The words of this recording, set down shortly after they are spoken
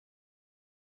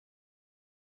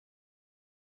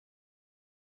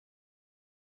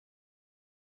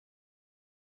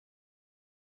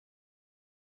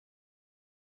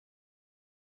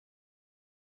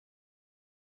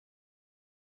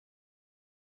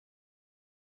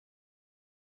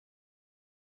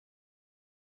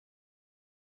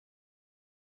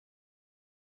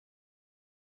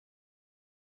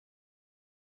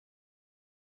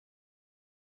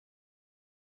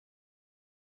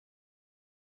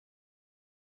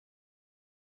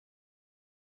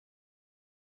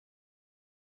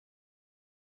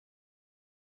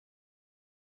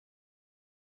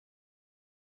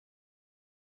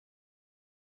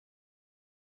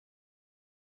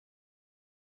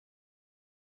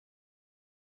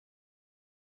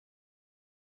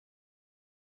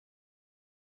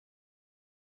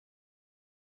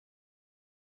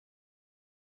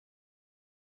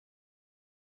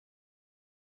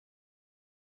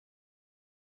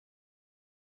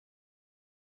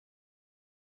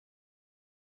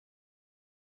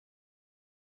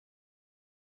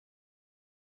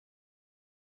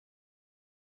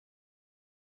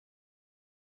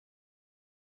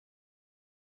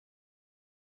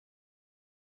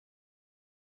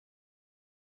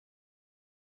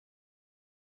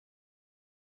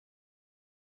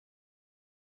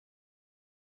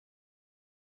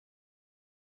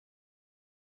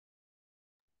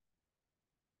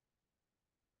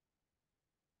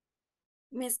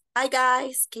Miss, hi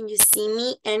guys, can you see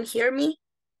me and hear me?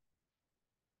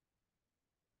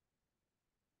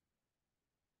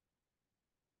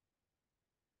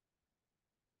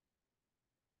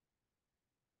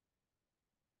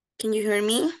 Can you hear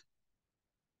me?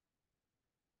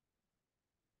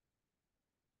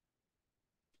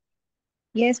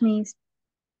 Yes, Miss.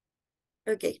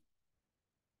 Ok,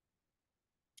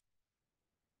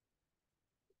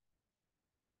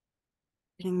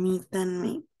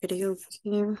 permítanme, creo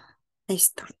que... Ahí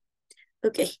está.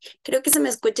 Ok, creo que se me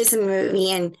escucha y se me ve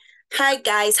bien. Hi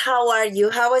guys, how are you?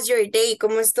 How was your day?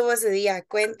 ¿Cómo estuvo ese día?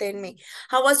 Cuéntenme.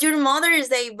 How was your Mother's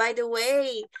Day, by the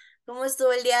way? ¿Cómo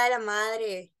estuvo el Día de la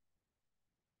Madre?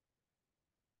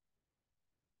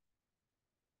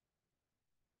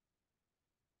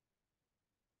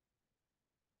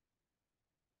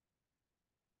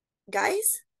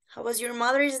 Guys, how was your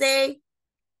Mother's Day?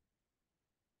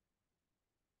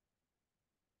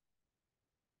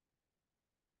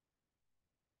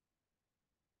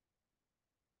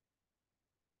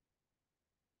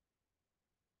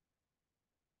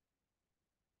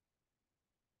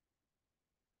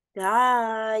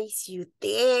 Guys, you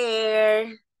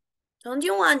there? Don't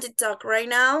you want to talk right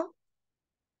now?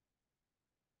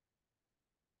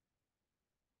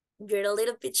 You're a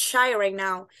little bit shy right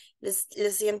now. Les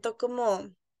siento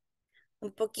como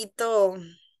un poquito,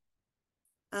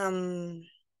 um,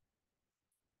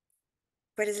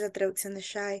 ¿cuál es la traducción de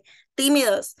shy?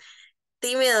 Tímidos,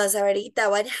 tímidos ahorita.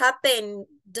 What happened?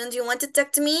 Don't you want to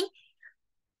talk to me?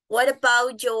 What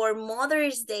about your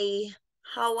Mother's Day?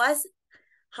 How was,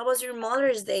 how was your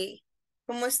Mother's Day?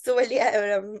 ¿Cómo estuvo el día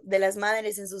de las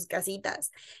madres en sus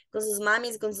casitas? Con sus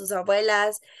mamis, con sus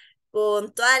abuelas,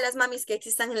 con todas las mamis que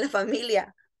existan en la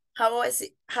familia. How was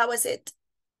it? How was it?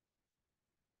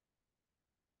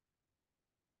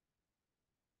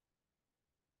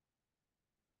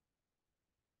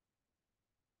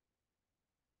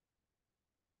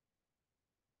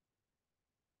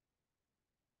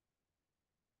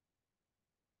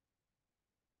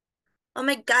 Oh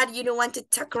my God, you don't want to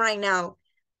talk right now.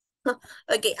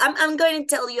 Okay, I'm going to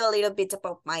tell you a little bit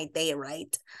about my day,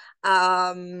 right?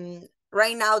 Um,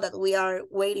 right now that we are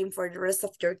waiting for the rest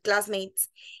of your classmates.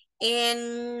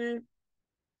 And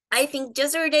I think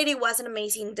yesterday it was an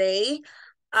amazing day.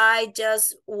 I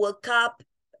just woke up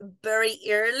very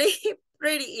early,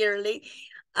 pretty early.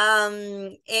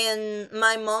 And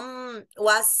my mom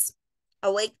was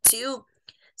awake too.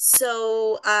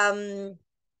 So I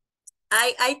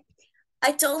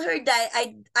I told her that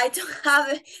I don't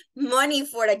have money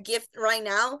for a gift right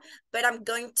now, but I'm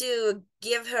going to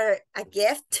give her a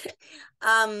gift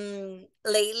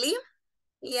lately.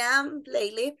 Yeah,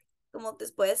 lately, como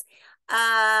después.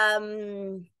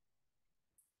 Um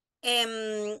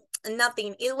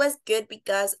Nothing. It was good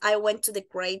because I went to the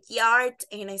graveyard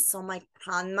and I saw my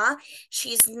grandma.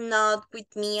 She's not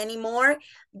with me anymore,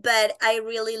 but I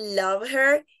really love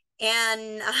her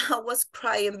and I was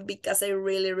crying because I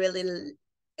really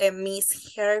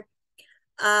miss her.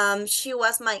 She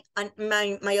was my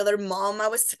other mom. I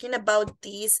was talking about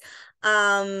this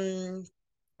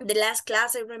the last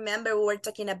class. I remember we were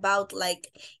talking about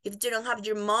like if you don't have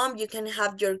your mom, you can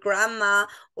have your grandma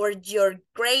or your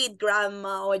great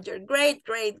grandma or your great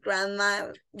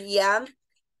grandma. Yeah.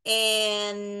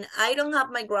 And I don't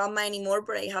have my grandma anymore,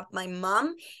 but I have my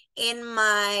mom and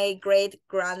my great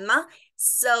grandma.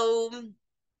 So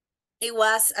it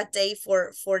was a day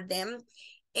for them,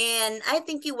 and I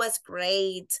think it was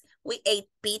great. We ate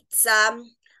pizza.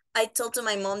 I told to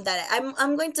my mom that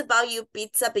I'm going to buy you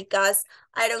pizza because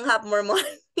I don't have more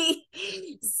money.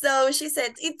 So she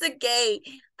said it's okay.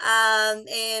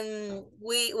 And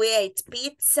we ate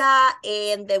pizza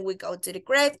and then we go to the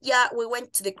graveyard. We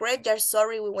went to the graveyard.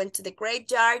 Sorry, we went to the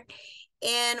graveyard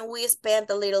and we spent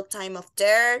a little time up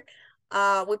there.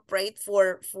 We prayed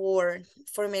for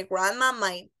my grandma.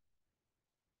 My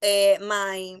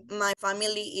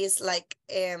family is like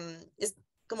es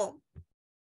como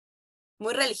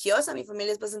muy religiosa. Mi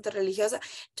familia es bastante religiosa.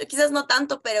 Yo quizás no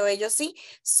tanto, pero ellos sí.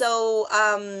 So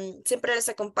siempre les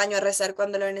acompaño a rezar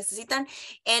cuando lo necesitan.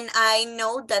 And I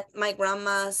know that my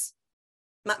grandma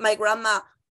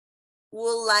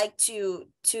would like to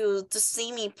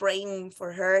see me praying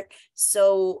for her.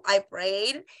 So I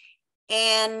prayed,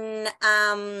 and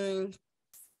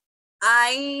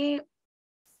I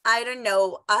I don't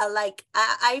know. Like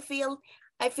I feel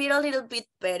a little bit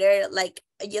better. Like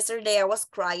yesterday, I was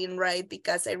crying, right,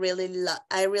 because I really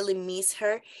miss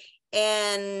her,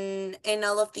 and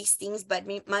all of these things. But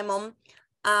my mom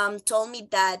told me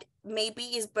that maybe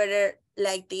it's better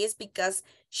like this because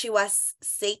she was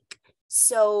sick,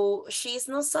 so she's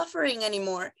not suffering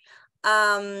anymore.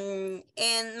 And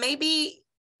maybe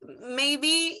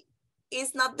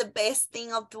it's not the best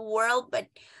thing of the world, but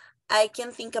I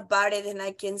can think about it and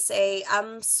I can say,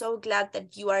 I'm so glad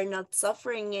that you are not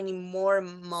suffering anymore,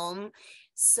 mom.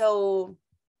 So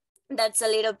that's a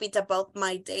little bit about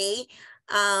my day.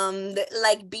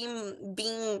 Like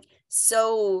being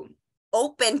so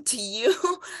open to you,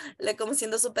 like como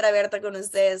siendo súper abierta con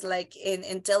ustedes, like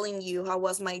in telling you how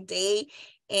was my day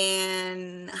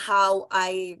and how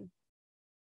I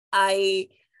I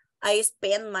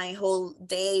spend my whole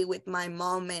day with my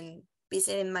mom and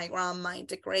visiting my grandma in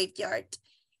the graveyard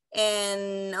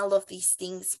and all of these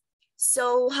things.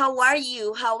 So, how are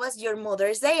you? How was your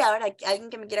Mother's Day? Ahora, alguien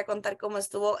que me quiera contar cómo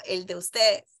estuvo el de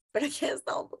ustedes, pero que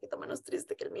está un poquito menos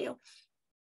triste que el mío.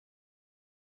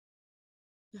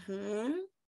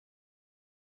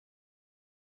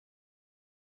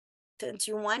 Don't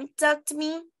you want to talk to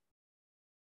me?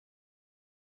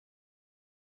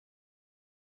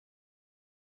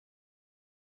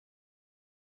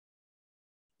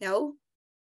 No?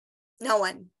 No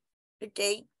one.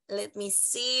 Okay, let me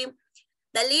see.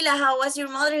 Dalila, how was your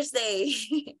Mother's Day?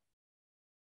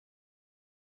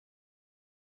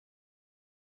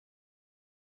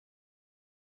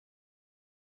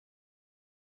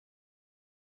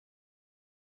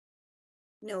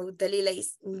 No,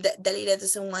 Dalila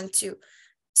doesn't want to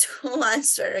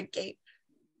answer. Okay.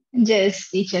 Yes,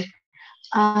 teacher.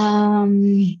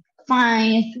 Fine,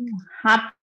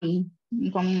 happy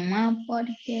con mi mamá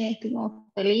porque estuvimos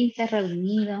felices,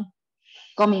 reunidos,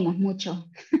 comimos mucho,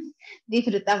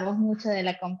 disfrutamos mucho de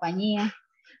la compañía.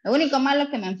 Lo único malo es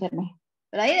que me enfermé,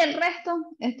 pero ahí del resto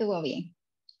estuvo bien.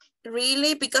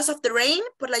 Really? Because of the rain?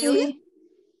 ¿Por la lluvia? Sí.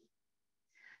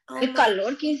 Oh El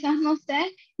calor quizás, no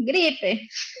sé, gripe.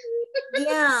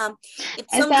 Yeah,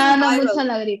 it's Está something dando viral. mucho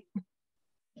la gripe.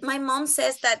 My mom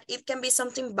says that it can be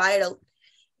something viral.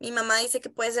 Mi mamá dice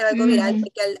que puede ser algo viral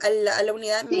porque a la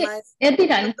unidad mi Sí, mamá es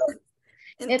viral.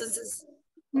 Entonces,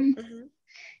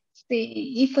 Sí,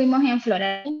 y fuimos a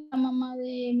Explora, la mamá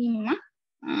de mi mamá,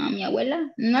 a mi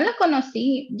abuela. No la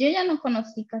conocí, yo ya no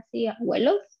conocí casi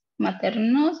abuelos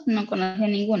maternos, no conocí a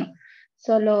ninguno,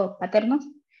 solo paternos.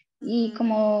 Y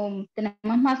como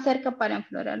tenemos más cerca para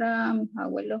enflorar a mis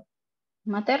abuelos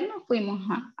maternos, fuimos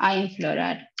a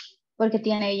enflorar, porque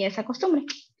tiene ella esa costumbre.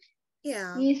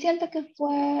 yeah. Y siento que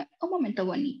fue un momento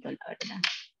bonito, la verdad.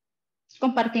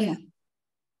 Compartimos.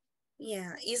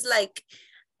 Yeah, it's like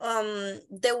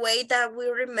the way that we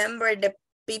remember the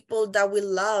people that we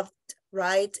loved,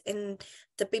 right? And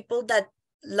the people that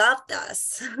loved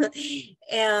us.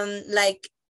 And like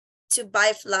to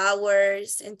buy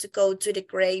flowers and to go to the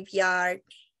graveyard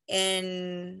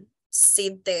and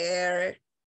sit there,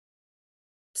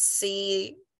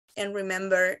 see and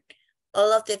remember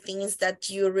all of the things that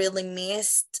you really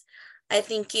missed. I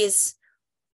think is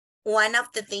one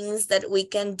of the things that we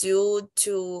can do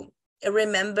to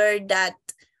remember that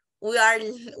we are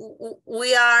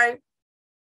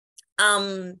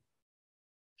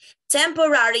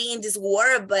temporary in this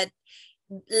world, but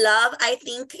love, I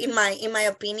think in my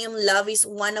opinion, love is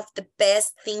one of the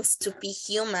best things to be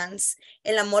humans.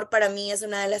 El amor para mí es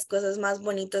una de las cosas más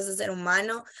bonitas de ser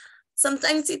humano.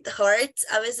 Sometimes it hurts,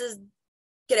 a veces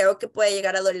creo que puede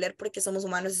llegar a doler porque somos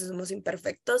humanos y somos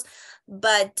imperfectos,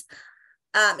 but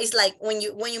it's like when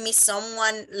you miss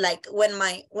someone, like when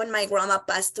my grandma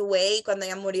passed away, cuando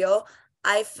ella murió,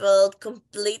 I felt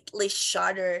completely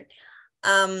shattered,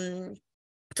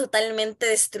 totalmente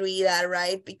destruida,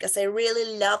 right? Because I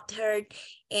really loved her,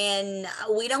 and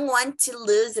we don't want to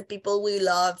lose the people we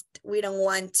loved. We don't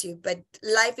want to, but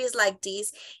life is like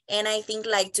this, and I think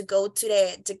like to go to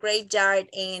the graveyard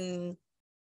and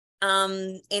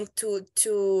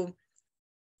to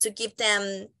give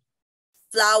them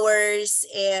flowers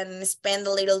and spend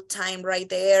a little time right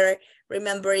there,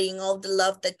 remembering all the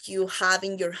love that you have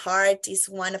in your heart is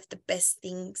one of the best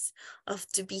things of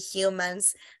to be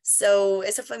humans. So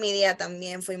esa fue mi día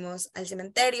también, fuimos al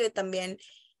cementerio y también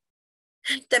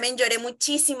lloré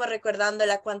muchísimo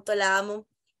recordándola cuánto la amo,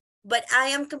 but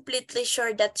I am completely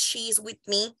sure that she's with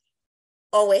me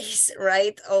always,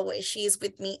 right? Always, she is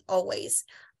with me always.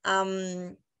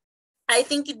 I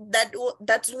think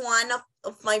that's one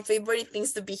of my favorite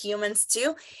things to be humans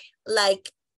too.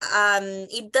 Like,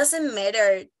 it doesn't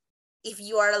matter if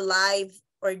you are alive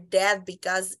or dead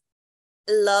because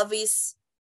love is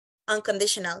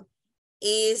unconditional,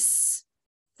 is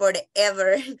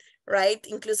forever, right?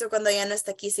 Incluso cuando ella no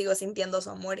está aquí, sigo sintiendo su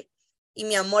amor y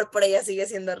mi amor por ella sigue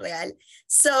siendo real.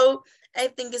 So I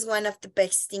think it's one of the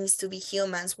best things to be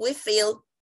humans. We feel,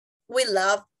 we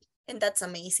love, and that's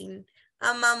amazing.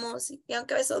 Amamos, y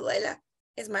aunque eso duela,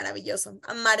 Es maravilloso.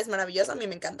 Amar es maravilloso. A mí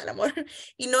me encanta el amor.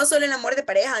 Y no solo el amor de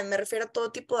pareja, me refiero a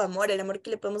todo tipo de amor. El amor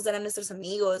que le podemos dar a nuestros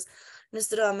amigos,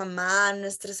 nuestra mamá,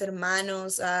 nuestros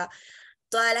hermanos, a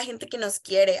toda la gente que nos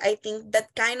quiere. I think that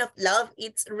kind of love,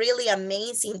 it's really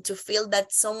amazing to feel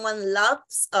that someone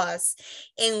loves us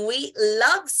and we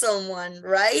love someone,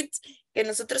 right? Que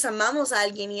nosotros amamos a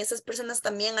alguien y esas personas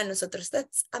también a nosotros.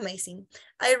 That's amazing.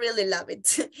 I really love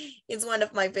it. It's one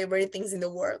of my favorite things in the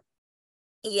world.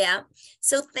 Yeah.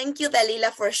 So thank you,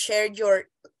 Dalila, for sharing your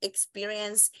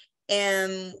experience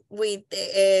with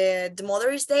the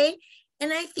Mother's Day.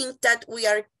 And I think that we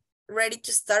are ready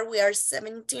to start. We are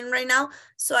 17 right now,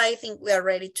 so I think we are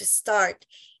ready to start.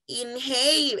 Y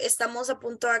hey, estamos a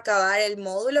punto de acabar el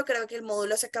módulo. Creo que el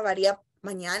módulo se acabaría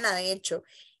mañana, de hecho.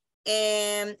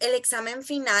 El examen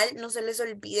final, no se les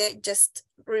olvide, just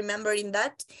remembering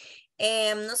that.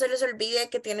 No se les olvide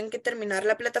que tienen que terminar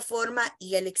la plataforma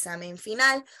y el examen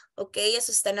final, ok,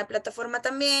 eso está en la plataforma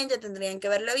también, ya tendrían que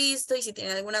haberlo visto y si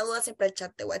tienen alguna duda siempre al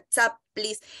chat de WhatsApp,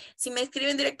 please. Si me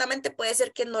escriben directamente puede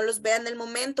ser que no los vea en el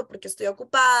momento porque estoy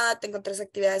ocupada, tengo otras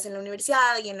actividades en la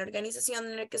universidad y en la organización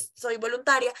en la que soy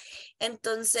voluntaria,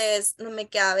 entonces no me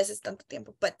queda a veces tanto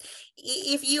tiempo, but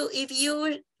if you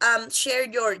share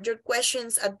your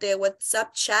questions at the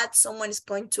WhatsApp chat, someone is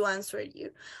going to answer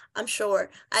you. I'm sure.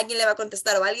 Alguien le va a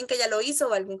contestar o alguien que ya lo hizo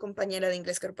o algún compañero de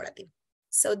inglés corporativo.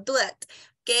 So do that,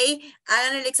 ¿ok?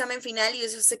 Hagan el examen final y yo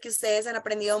sé que ustedes han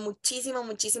aprendido muchísimo,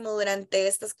 muchísimo durante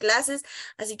estas clases,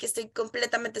 así que estoy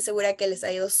completamente segura que les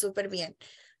ha ido súper bien.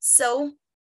 So,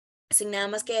 sin nada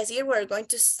más que decir, we're going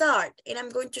to start and I'm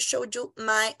going to show you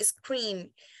my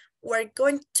screen. We're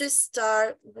going to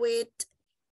start with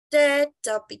the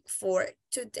topic for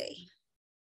today.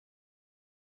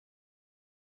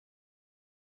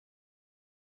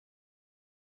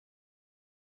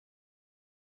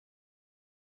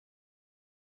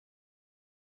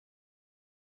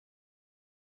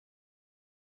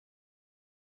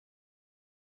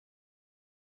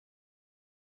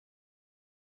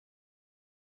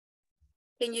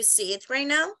 Can you see it right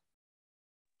now?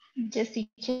 Yes,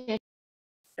 teacher.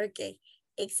 Okay,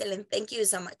 excellent. Thank you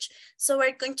so much. So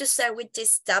we're going to start with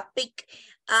this topic.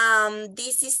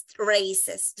 This is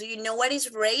races. Do you know what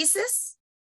is races?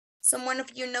 Someone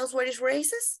of you knows what is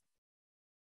races?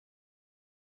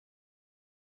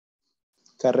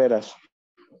 Carreras.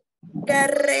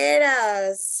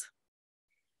 Carreras.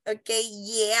 Okay,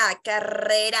 yeah,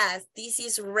 carreras. This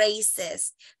is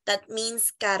races. That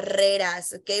means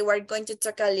carreras. Okay, we're going to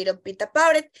talk a little bit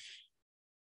about it.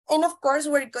 And of course,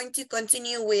 we're going to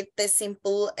continue with the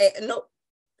simple,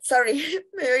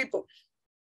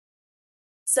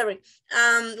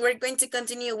 we're going to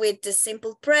continue with the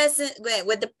simple present,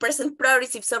 with the present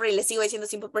progressive, les sigo diciendo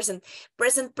simple present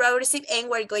progressive, and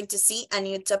we're going to see a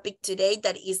new topic today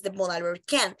that is the modal verb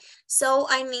can. So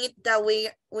I need that we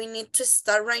need to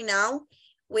start right now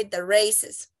with the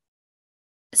races.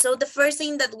 So the first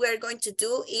thing that we're going to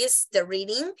do is the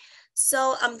reading.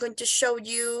 So I'm going to show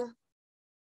you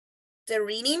the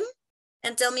reading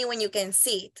and tell me when you can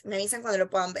see it. Me avisan cuando lo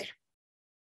puedan ver.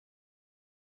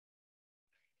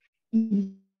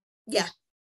 Yeah.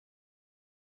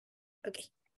 Okay,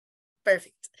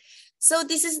 perfect. So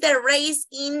this is the race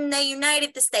in the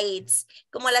United States,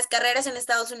 como las carreras en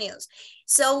Estados Unidos.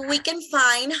 So we can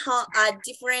find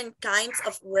different kinds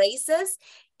of races,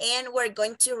 and we're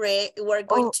going to read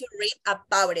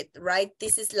about it, right?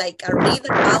 This is like a read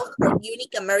about the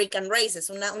unique American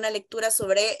races, una lectura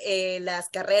sobre las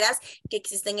carreras que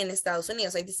existen en Estados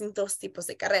Unidos. Hay distintos tipos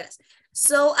de carreras.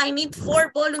 So I need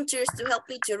 4 volunteers to help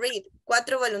me to read.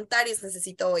 4 voluntarios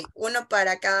necesito hoy, uno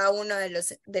para cada uno de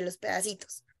los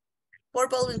pedacitos.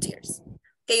 4 volunteers.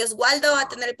 Ok, Oswaldo va a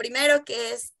tener el primero,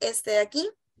 que es este de aquí.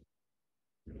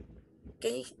 Ok.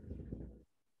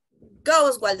 Go,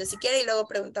 Oswaldo, si quiere, y luego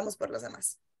preguntamos por los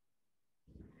demás.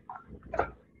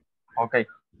 Okay.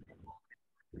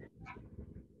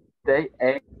 Take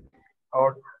 8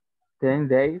 or 10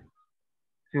 days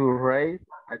to race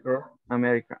across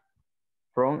America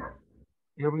from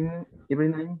Irvine,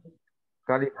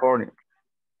 California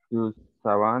to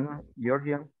Savannah,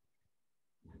 Georgia,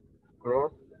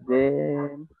 across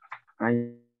the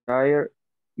entire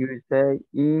USA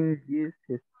in this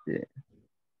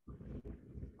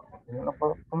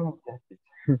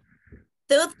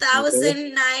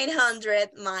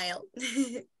 2,900 miles.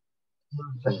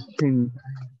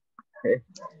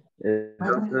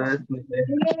 Entonces,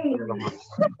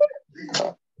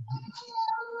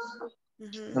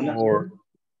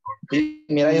 Sí,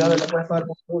 mira ahí donde le puedes poner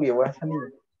tu estudio, voy a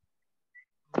salir.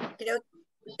 Creo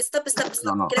Stop, stop, No,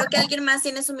 stop. no. Creo que alguien más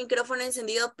tiene su micrófono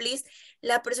encendido, please.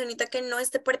 La personita que no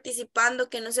esté participando,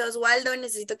 que no sea Oswaldo,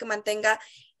 necesito que mantenga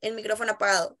el micrófono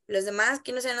apagado. Los demás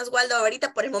que no sean Oswaldo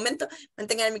ahorita, por el momento,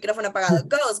 mantengan el micrófono apagado.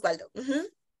 Go, Oswaldo.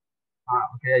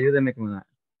 Ok, ayúdeme con la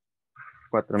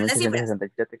Las cifras.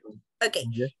 4667. Ok.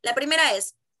 La primera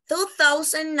es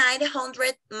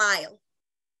 2,900 miles.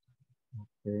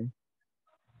 Okay.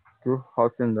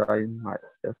 2000 miles.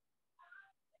 Yes.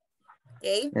 Ok.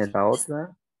 La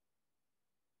otra,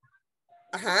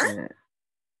 Ajá.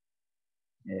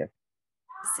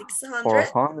 600.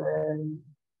 400,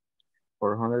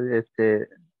 400, no sé,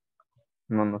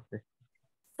 no me lo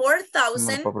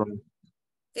 4,000. puedo pronunciar.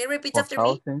 Okay, repeat after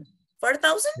me. 4000,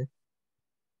 4,000.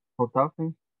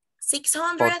 4000,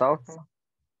 600.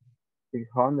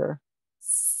 4600,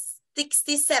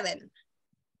 67.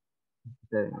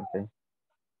 okay.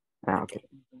 Ah, okay.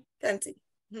 Continue.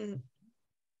 Mhm.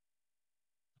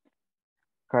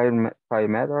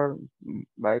 Kilometer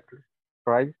bike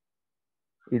price.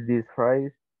 In this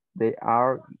phrase, they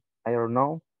are, I don't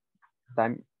know,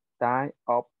 time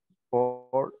up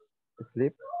for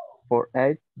sleep for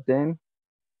 8 days.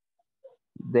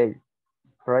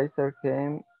 Fraser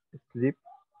can sleep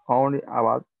only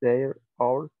about 8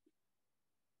 hours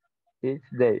each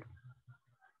day.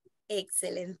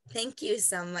 Excellent. Thank you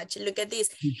so much. Look at this.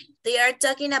 They are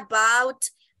talking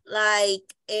about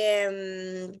like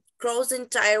cross the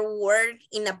entire world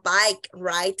in a bike,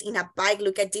 right? In a bike.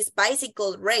 Look at this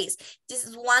bicycle race. This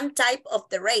is one type of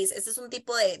the race. Este es un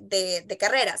tipo de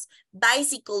carreras.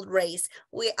 Bicycle race.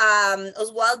 We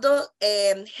Oswaldo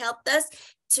helped us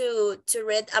to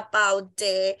read about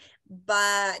the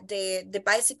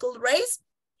bicycle race,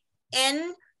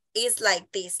 and it's like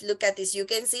this. Look at this. You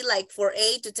can see like for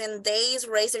 8 to 10 days,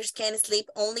 racers can sleep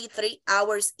only 3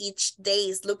 hours each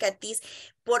day. Look at this.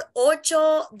 De 8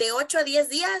 a 10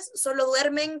 días, solo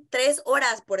duermen 3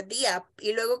 horas por día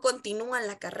y luego continúan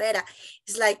la carrera.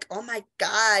 It's like, oh my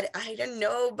God, I don't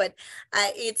know, but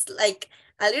it's like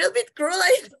a little bit cruel,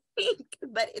 I think,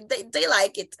 but they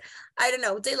like it. I don't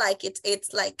know, they like it.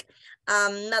 It's like,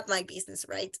 not my business,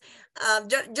 right?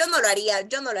 Yo no lo haría,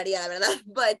 la verdad,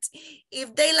 but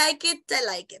if they like it, they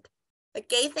like it.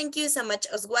 Okay, thank you so much,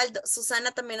 Oswaldo.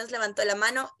 Susana también nos levantó la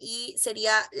mano y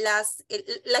sería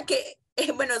la que,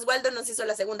 bueno, Oswaldo nos hizo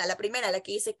la segunda, la primera, la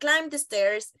que dice climb the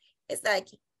stairs, está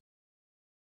aquí.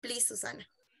 Please, Susana.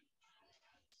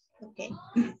 Okay.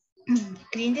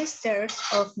 Climb the stairs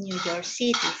of New York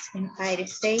City's Empire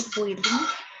State Building,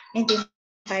 and the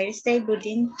Empire State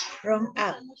Building from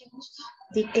up.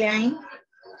 The climb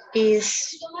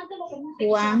is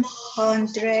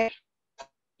 150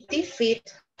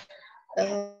 feet,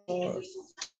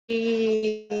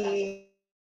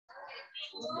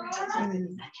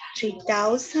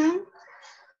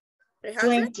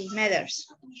 3,020 meters.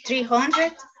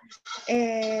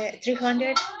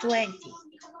 320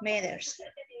 meters.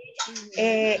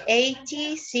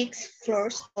 86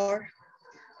 floors or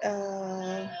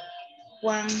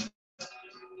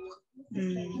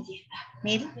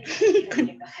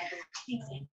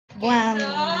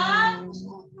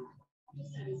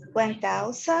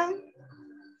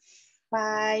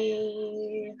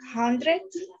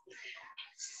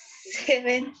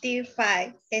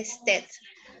steps.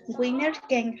 Winner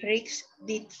can reach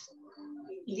the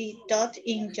top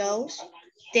in just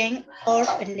 10 or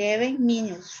 11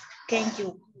 minutes. Can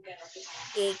you?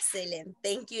 Excellent.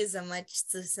 Thank you so much,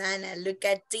 Susana. Look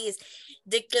at this.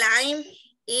 The climb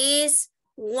is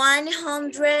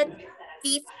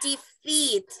 150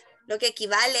 feet, lo que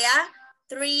equivale a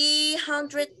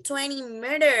 320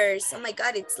 meters. Oh my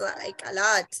God, it's like a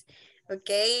lot.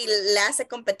 Okay, le hace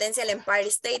competencia al Empire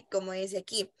State, como dice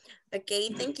aquí. Okay,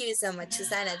 thank you so much,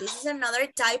 Susana. This is another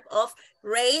type of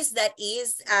race that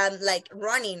is like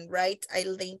running, right? I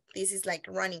think this is like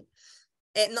running.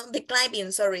 No, the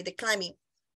climbing, sorry, the climbing.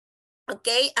 Ok,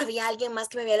 había alguien más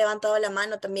que me había levantado la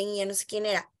mano también y ya no sé quién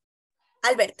era.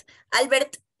 Albert,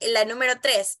 la número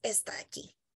 3 está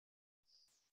aquí.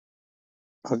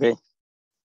 Okay.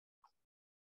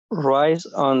 Rise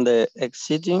on the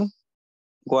exciting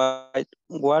white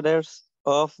waters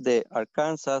of the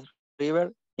Arkansas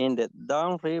River in the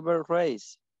downriver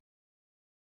race.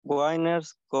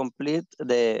 Winners complete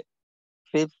the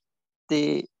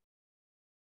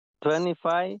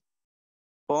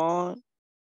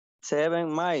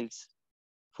 25.7 miles,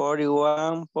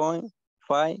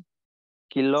 41.5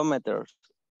 kilometers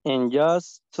in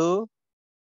just 2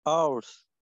 hours.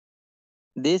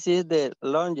 This is the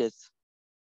longest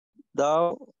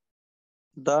down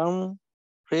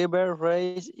river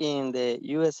race in the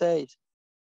USA.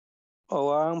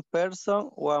 One person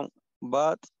won,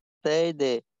 but they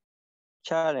the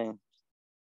challenge.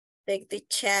 Take the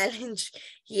challenge.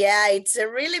 Yeah, it's a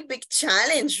really big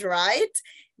challenge, right?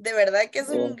 De verdad que es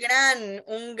Yeah.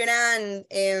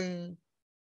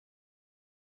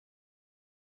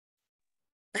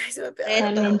 Ay, se me pegó la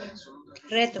Challenge. palabra.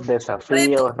 Reto.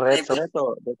 Desafío, reto.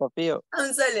 Reto, desafío.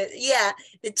 I'm sorry. Yeah,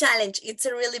 the challenge. It's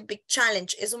a really big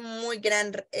challenge. Es un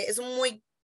gran reto.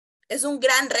 Es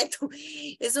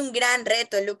un gran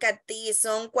reto. Look at this.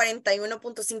 Son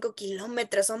 41.5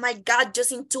 kilómetros. Oh my God,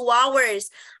 just in 2 hours.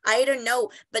 I don't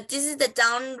know. But this is the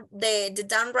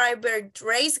downriver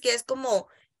race, que es como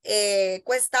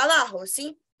cuesta abajo,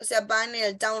 ¿sí? O sea, va en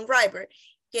el downriver,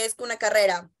 que es una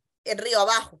carrera río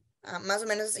abajo. Más o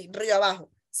menos así, río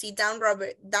abajo. Sí,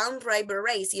 downriver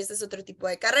race. Y este es otro tipo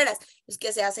de carreras. Es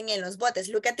que se hacen en los botes.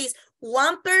 Look at this.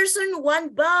 One person, one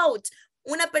boat.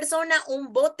 Una persona,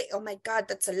 un bote. Oh my God,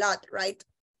 that's a lot, right?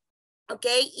 Ok,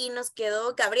 y nos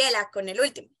quedó Gabriela con el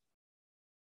último.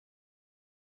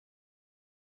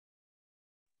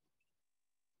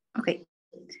 Okay.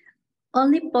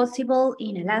 Only possible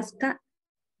in Alaska,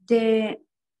 the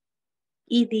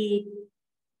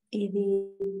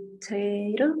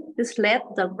sled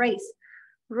dog race.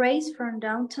 Race from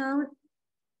downtown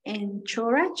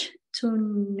Anchorage to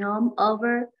Nome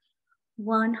over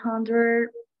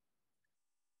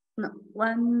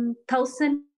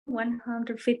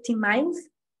 1,150 miles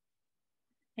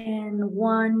and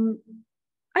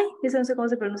this no sé cómo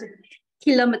se pronuncia,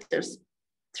 kilometers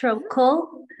through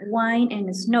cold, wine,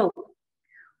 and snow.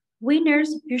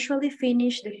 Winners usually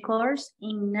finish the course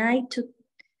in 9 to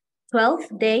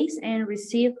 12 days and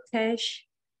receive cash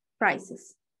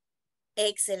prizes.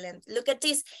 Excellent. Look at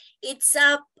this. It's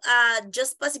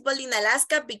just possible in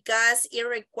Alaska because it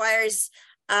requires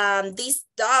these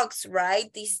dogs,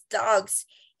 right? These dogs.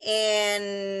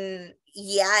 And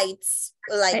yeah, it's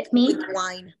like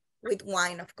with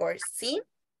wine, of course. See?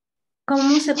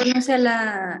 ¿Cómo se pronuncia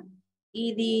la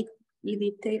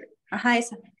Ajá,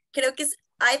 esa. Creo que es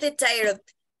tired,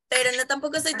 pero no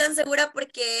tampoco estoy tan segura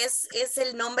porque es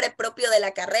el nombre propio de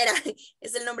la carrera.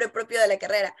 Es el nombre propio de la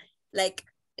carrera. Like,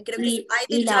 creo que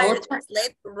es tired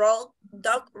sled roll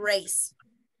dog race.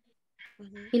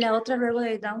 ¿Y la otra luego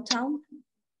de downtown?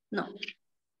 No,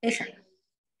 esa.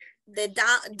 The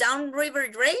downriver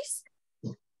race?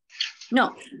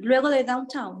 No, luego de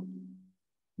downtown.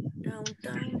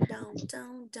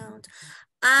 Downtown.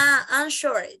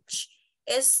 Anchorage.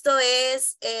 Esto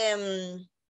es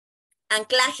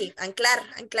anclaje,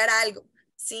 anclar algo,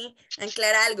 ¿sí?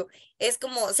 Anclar algo. Es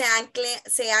como se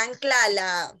ancla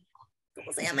la,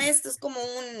 ¿cómo se llama esto? Es como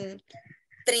un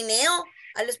trineo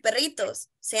a los perritos.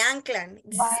 Se anclan.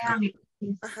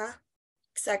 Ajá,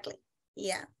 exactly.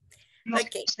 Yeah.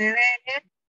 Okay.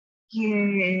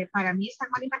 Que para mí está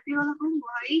más divertido los rumbos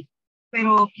ahí,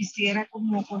 pero quisiera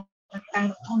como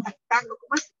contactarlo,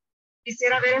 ¿cómo es?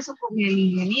 Quisiera ver eso con el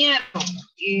ingeniero.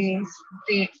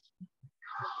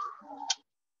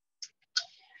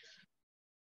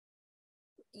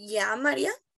 Yeah,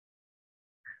 María.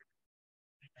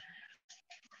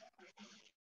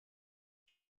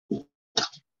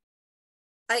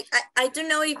 I don't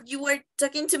know if you were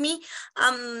talking to me.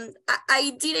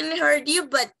 I didn't heard you,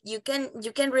 but you can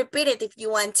repeat it if you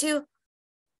want to.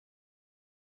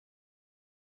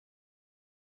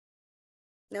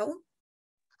 No?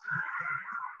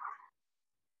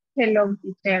 Hello,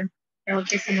 teacher. Creo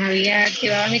que se me había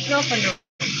activado el micrófono.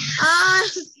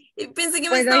 Pensé que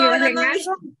me estaba hablando a mí.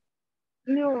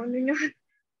 No.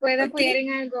 ¿Puedo apoyar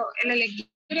en algo, en la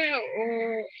lectura o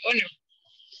no?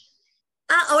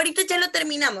 Ahorita ya lo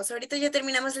terminamos. Ahorita ya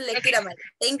terminamos la lectura, María.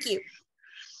 Thank you.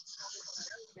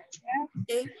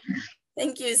 Okay.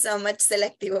 Thank you so much,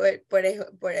 selectivo por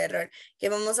error. Que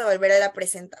vamos a volver a la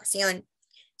presentación.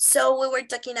 So we were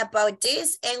talking about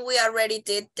this and we already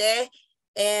did the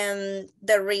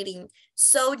reading.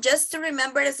 So just to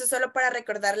remember, esto es solo para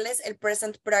recordarles el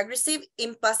present progressive.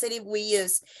 In positive we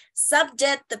use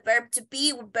subject, the verb to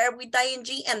be, verb with ing,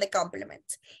 and the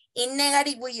complement. In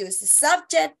negative we use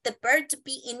subject, the verb to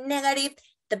be in negative,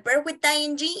 the verb with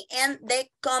ing, and the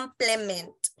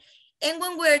complement. And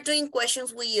when we're doing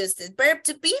questions, we use the verb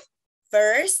to be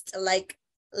first, like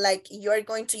you're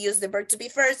going to use the verb to be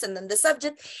first and then the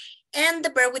subject, and the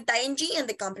verb with ing and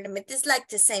the complement is like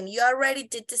the same. You already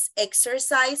did this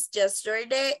exercise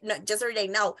yesterday, but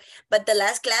the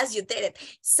last class you did it.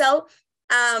 So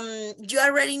you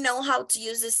already know how to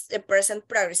use this present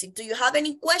progressive. Do you have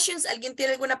any questions? ¿Alguien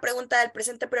tiene alguna pregunta del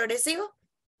presente progresivo?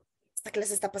 Esta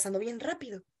clase está pasando bien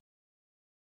rápido.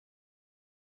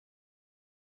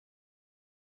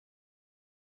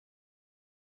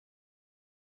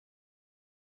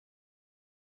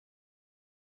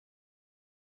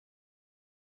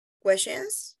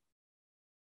 Questions?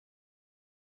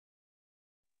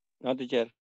 No,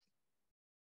 teacher.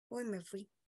 Uy, me fui.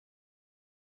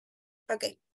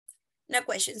 Okay, no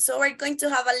questions. So we're going to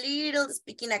have a little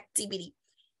speaking activity.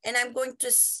 And I'm going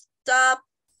to stop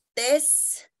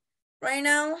this right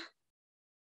now.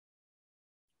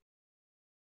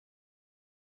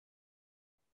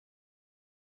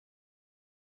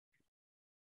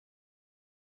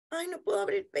 Ay, no puedo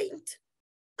abrir Paint.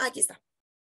 Aquí está.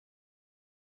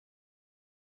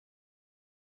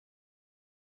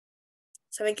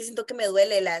 Saben que siento que me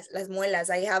duele las muelas.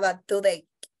 I have a toothache.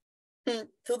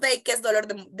 Toothache es dolor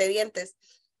de dientes.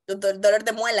 Dolor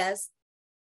de muelas.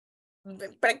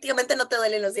 Prácticamente no te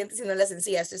duelen los dientes sino las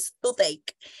encías. Es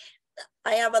toothache.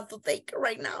 I have a toothache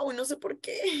right now. No sé por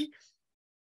qué.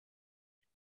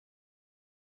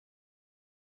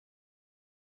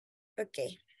 Ok.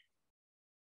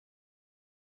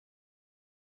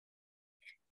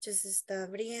 Ya se está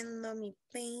abriendo mi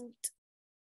Paint.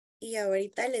 Y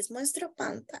ahorita les muestro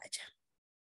pantalla.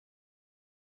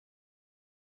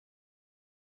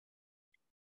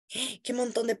 Qué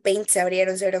montón de Paint se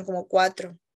abrieron como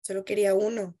 4. Solo quería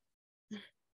uno.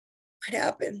 What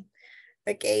happened?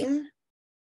 Okay.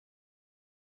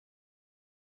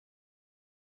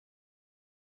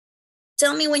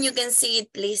 Tell me when you can see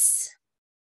it, please.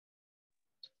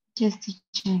 Yes,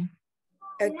 teacher.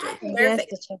 Okay, Yes,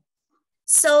 perfect. teacher.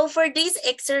 So for this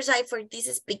exercise, for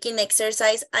this speaking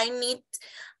exercise, I need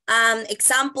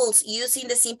examples using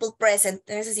the simple present.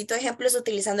 Necesito ejemplos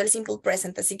utilizando el simple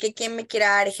present. Así que, ¿quién me quiera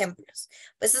dar ejemplos?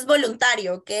 Pues es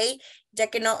voluntario, ¿ok? Ya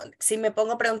que no, si me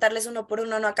pongo a preguntarles uno por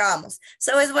uno, no acabamos.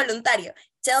 So es voluntario.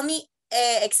 Tell me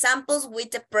examples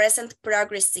with the present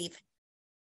progressive.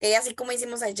 Okay, así como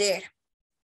hicimos ayer.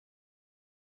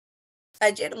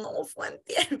 Ayer no, fue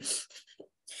antier.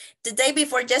 The day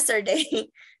before yesterday.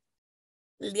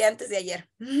 El día antes de ayer.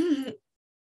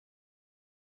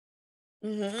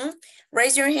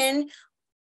 Raise your hand.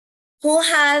 Who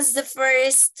has the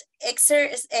first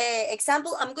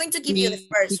example? I'm going to give you the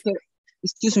first. Teacher,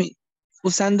 excuse me.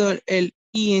 Usando el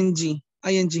ing.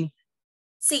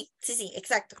 Sí,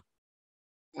 exacto.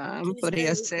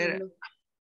 Podría ser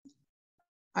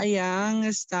I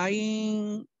am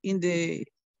studying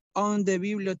on the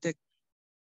bibliothèque.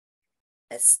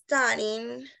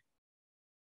 Studying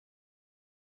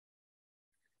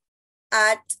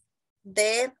at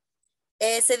the,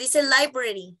 se dice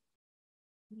library.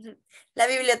 La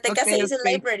biblioteca se dice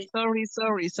library.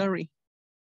 Sorry.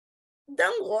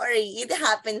 Don't worry, it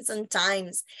happens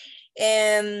sometimes.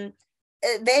 De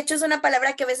hecho, es una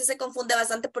palabra que a veces se confunde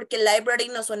bastante porque library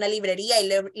no suena a librería y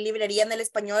librería en el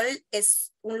español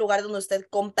es un lugar donde usted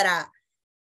compra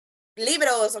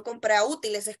libros o compra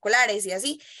útiles escolares y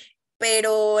así.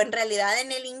 Pero en realidad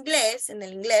en el inglés,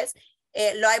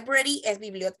 library es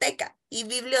biblioteca y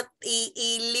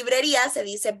librería se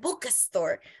dice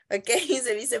bookstore, ¿ok?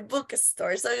 Se dice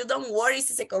bookstore, so don't worry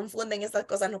si se confunden, estas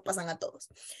cosas nos pasan a todos,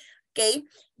 ¿ok?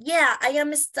 Yeah, I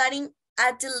am studying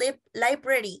at the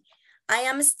library. I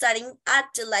am studying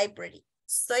at the library.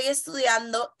 Estoy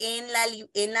estudiando en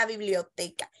la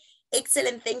biblioteca.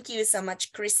 Excellent, thank you so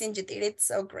much, Kristen, you did it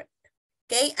so great.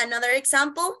 Okay, another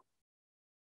example.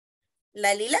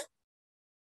 La Lila?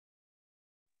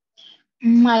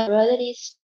 My brother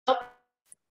is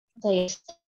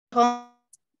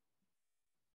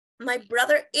My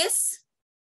brother is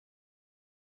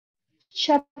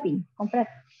shopping, comprar.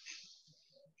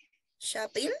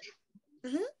 shopping.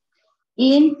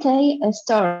 In the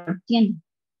store, tienda.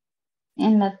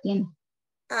 En la tienda.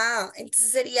 Ah,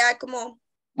 entonces sería como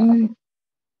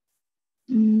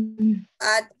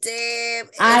at the...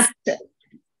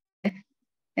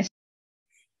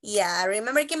 Yeah,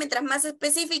 remember que mientras más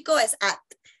específico es at.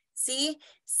 ¿Sí?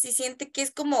 Si siente que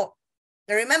es como...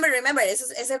 Remember,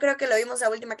 eso creo que lo vimos en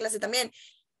la última clase también.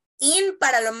 In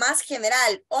para lo más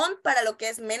general, on para lo que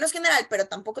es menos general, pero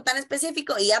tampoco tan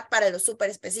específico, y at para lo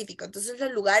súper específico. Entonces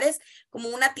los lugares como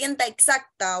una tienda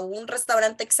exacta o un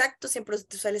restaurante exacto siempre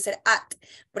suele ser at,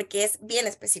 porque es bien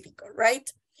específico, right?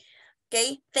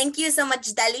 Okay, thank you so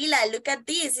much, Dalila. Look at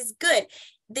this, it's good.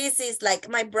 This is like,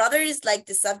 my brother is like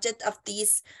the subject of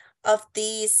this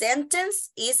sentence.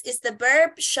 Is the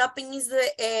verb, shopping is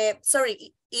the,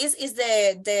 is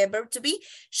the verb to be,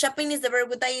 shopping is the verb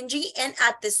with ing, and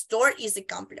at the store is the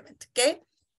complement, okay?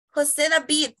 Jose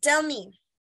David, tell me.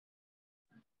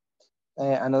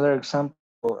 Another example,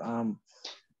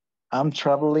 I'm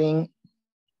traveling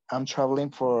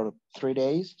for 3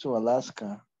 days to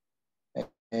Alaska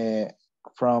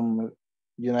from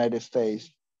United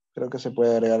States. Creo que se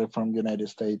puede agregar from United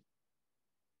States.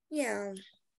 Yeah.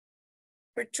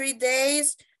 For 3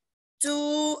 days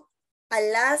to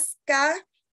Alaska,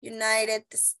 United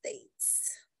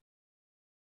States.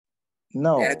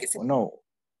 No, Claro que sí. no.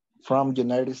 From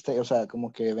United States, o sea,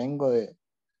 como que vengo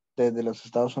desde los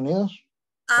Estados Unidos.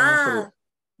 ¿Cómo sería?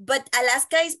 But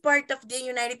Alaska is part of the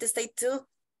United States too.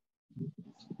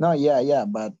 No, yeah,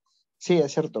 but sí,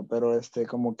 es cierto, pero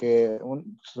como que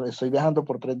estoy viajando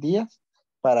por 3 días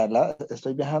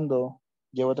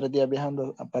llevo 3 días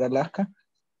viajando para Alaska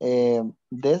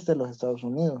desde los Estados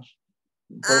Unidos.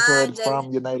 Por eso el Ya. from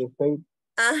United States.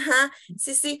 Ajá,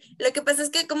 sí. Lo que pasa es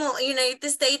que como United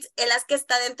States, Alaska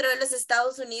está dentro de los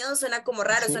Estados Unidos, suena como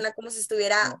raro, Sí. suena como si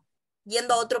estuviera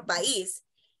yendo a otro país.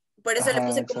 Por eso le Ajá,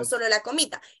 puse como exacto. solo la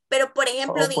comita. Pero, por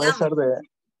ejemplo, O puede digamos. ser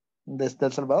desde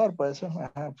El Salvador, puede ser.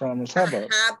 Ajá, from El Salvador.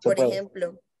 Ajá, Se por puede.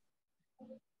 ejemplo.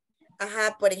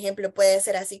 Ajá, por ejemplo, puede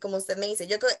ser así como usted me dice.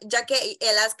 Ya que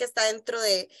Alaska está dentro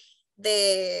de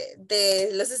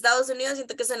los Estados Unidos,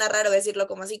 siento que suena raro decirlo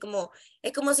como así, como,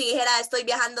 es como si dijera, estoy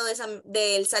viajando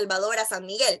de El Salvador a San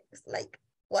Miguel. It's like,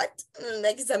 what?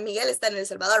 Like San Miguel está en El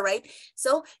Salvador, right?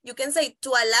 So, you can say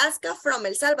to Alaska from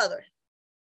El Salvador.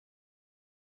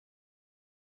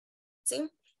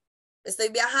 ¿Sí? Estoy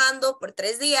viajando por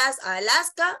 3 días a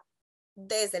Alaska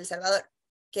desde El Salvador,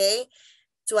 ¿ok?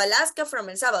 To Alaska from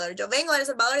El Salvador. Yo vengo de El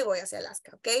Salvador y voy hacia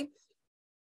Alaska, ¿ok?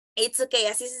 It's okay,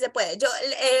 así sí se puede. Yo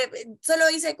solo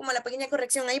hice como la pequeña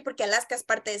corrección ahí porque Alaska es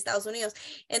parte de Estados Unidos.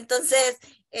 Entonces,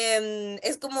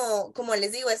 es como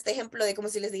les digo, este ejemplo de como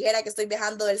si les dijera que estoy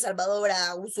viajando de El Salvador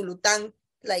a Usulután.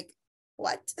 Like,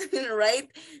 what?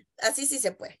 Right? Así sí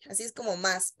se puede. Así es como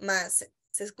más,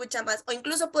 se escucha más. O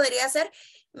incluso podría ser,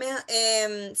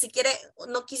 si quiere,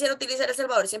 no quisiera utilizar El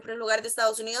Salvador siempre en lugar de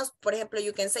Estados Unidos. Por ejemplo,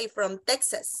 you can say from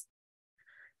Texas.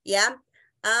 ¿Ya?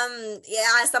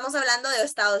 Estamos hablando de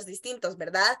estados distintos,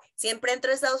 ¿verdad? Siempre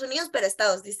entre Estados Unidos, pero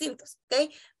estados distintos,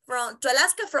 ¿ok? To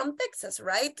Alaska from Texas,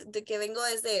 right? De que vengo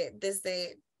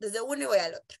desde uno y voy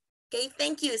al otro, ¿ok?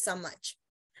 Thank you so much.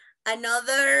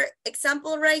 Another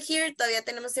example right here. Todavía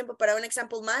tenemos tiempo para un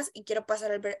example más y quiero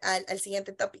pasar al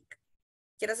siguiente topic.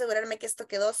 Quiero asegurarme que esto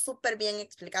quedó súper bien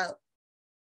explicado.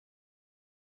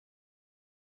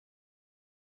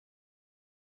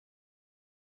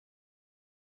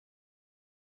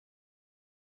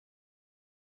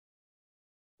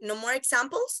 No more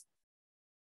examples?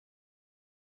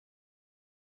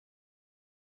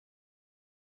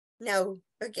 No,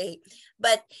 okay.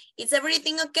 But is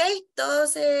everything okay? ¿Todo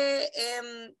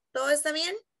está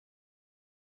bien?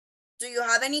 Do you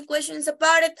have any questions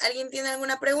about it? ¿Alguien tiene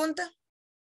alguna pregunta?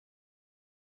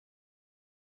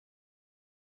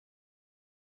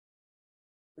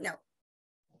 No.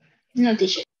 No,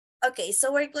 teacher. Okay,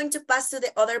 so we're going to pass to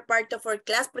the other part of our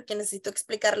class porque necesito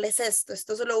explicarles esto.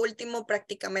 Esto es lo último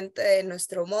prácticamente de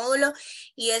nuestro módulo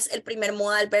y es el primer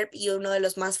modal verb y uno de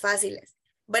los más fáciles.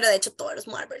 Bueno, de hecho todos los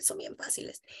modal verbs son bien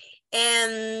fáciles.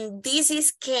 And this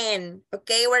is can,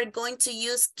 okay? We're going to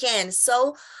use can.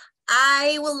 So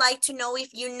I would like to know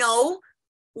if you know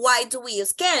why do we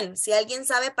use can. Si alguien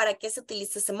sabe para qué se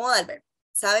utiliza ese modal verb.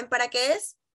 ¿Saben para qué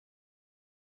es?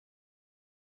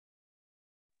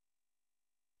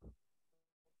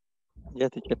 Yes,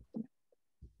 teacher.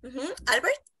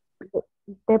 Albert.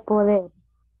 De poder.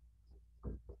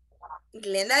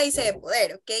 Glenda dice de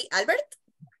poder, ¿ok? Albert.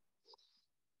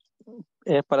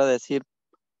 Es para decir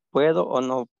puedo o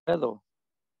no puedo.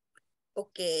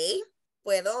 Ok,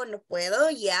 puedo o no puedo,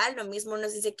 ya, lo mismo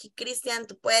nos dice aquí Cristian,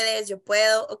 tú puedes, yo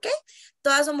puedo, ok,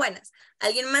 todas son buenas.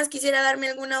 ¿Alguien más quisiera darme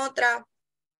alguna otra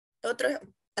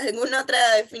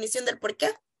definición del por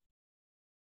qué?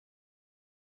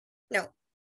 No.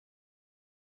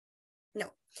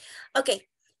 No. Ok,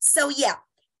 so yeah,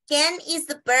 can is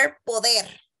the verb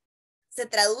poder. Se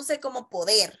traduce como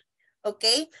poder, ok?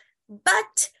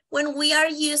 But when we are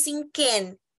using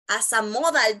can as a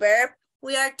modal verb,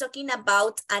 we are talking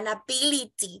about an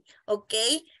ability, ¿ok?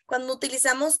 Cuando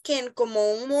utilizamos can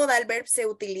como un modal verb, se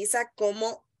utiliza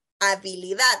como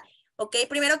habilidad, ¿ok?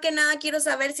 Primero que nada, quiero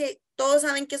saber si todos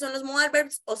saben qué son los modal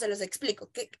verbs o se los explico.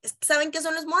 ¿Saben qué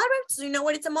son los modal verbs? Do you know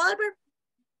what it's a modal verb?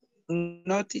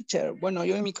 No, teacher. Bueno,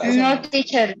 yo en mi caso No, no.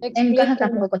 teacher. En mi casa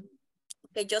tampoco.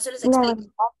 Ok, yo se los La explico.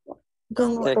 verdad, yo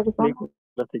Don't no worry. sé Explico,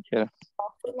 teacher.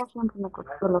 siempre me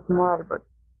conozco los modal verbs.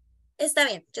 Está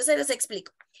bien, yo se los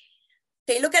explico.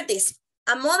 Okay, look at this.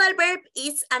 A modal verb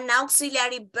is an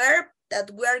auxiliary verb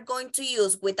that we are going to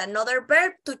use with another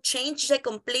verb to change the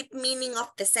complete meaning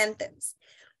of the sentence.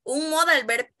 Un modal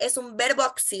verb es un verbo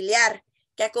auxiliar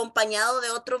que acompañado de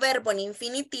otro verbo en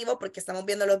infinitivo, porque estamos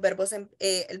viendo los verbos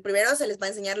el primero se les va a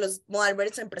enseñar los modal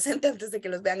verbs en presente antes de que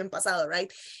los vean en pasado,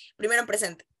 right? Primero en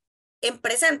presente. En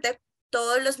presente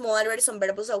todos los modal verbs son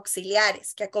verbos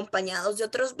auxiliares que acompañados de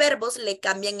otros verbos le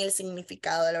cambian el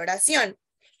significado de la oración.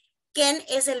 Can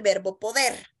es el verbo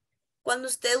poder. Cuando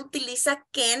usted utiliza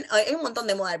can, hay un montón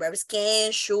de modal verbs. Can,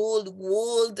 should,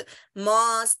 would,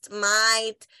 must,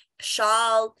 might,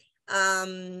 shall,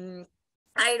 I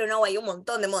don't know, hay un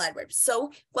montón de modal verbs. So,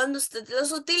 cuando usted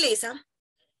los utiliza,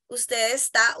 usted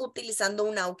está utilizando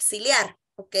un auxiliar,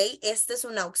 ¿ok? Este es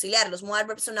un auxiliar. Los modal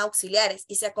verbs son auxiliares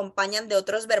y se acompañan de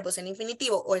otros verbos en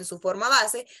infinitivo o en su forma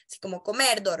base, así como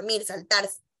comer, dormir, saltar,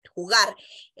 jugar,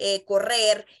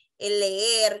 correr,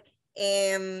 leer,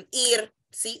 ir,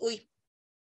 ¿sí?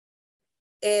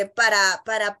 Para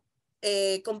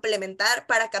complementar,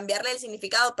 para cambiarle el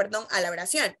significado, perdón, a la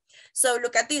oración. So,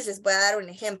 look at this, les voy a dar un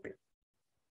ejemplo.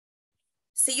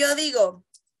 Si yo digo,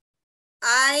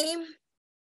 I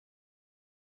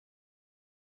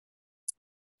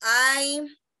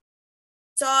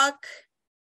talk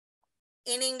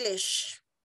in English.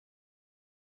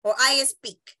 O I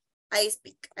speak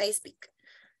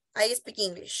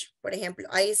English, por ejemplo.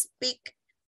 Ahí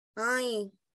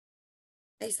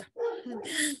está.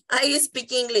 I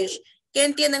speak English. ¿Qué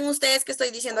entienden ustedes que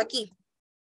estoy diciendo aquí?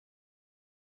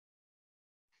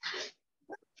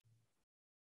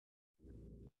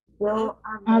 Yo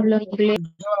Hablo inglés.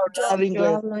 Yo hablo inglés.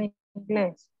 hablo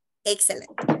inglés.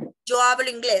 Excelente. Yo hablo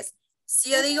inglés. Si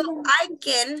yo digo, I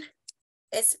can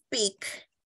speak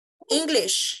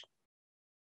English.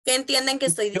 ¿Qué entienden que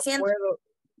estoy diciendo? Yo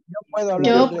puedo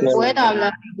hablar Yo inglés. puedo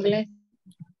hablar inglés.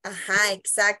 Ajá,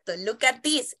 exacto. Look at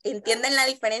this. ¿Entienden la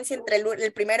diferencia entre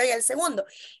el primero y el segundo?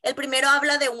 El primero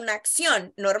habla de una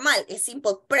acción normal, es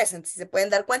simple present. Si se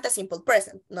pueden dar cuenta, simple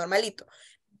present, normalito.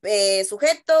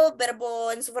 Sujeto,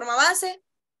 verbo en su forma base,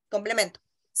 complemento.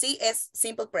 Sí, es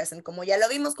simple present, como ya lo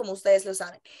vimos, como ustedes lo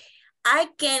saben.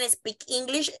 I can speak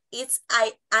English, it's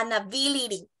an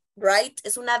ability, right?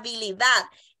 Es una habilidad.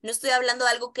 No estoy hablando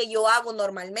de algo que yo hago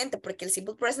normalmente, porque el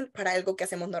simple present para algo que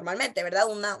hacemos normalmente, ¿verdad?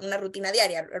 Una rutina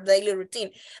diaria, daily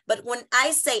routine. But when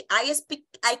I say I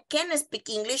can speak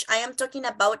English, I am talking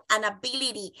about an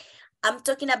ability. I'm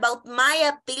talking about my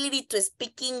ability to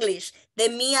speak English, de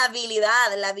mi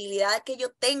habilidad, la habilidad que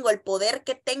yo tengo, el poder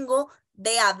que tengo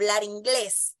de hablar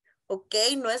inglés. ¿Ok?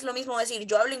 No es lo mismo decir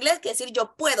yo hablo inglés que decir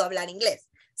yo puedo hablar inglés,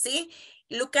 ¿sí?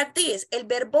 Look at this. El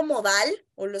verbo modal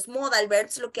o los modal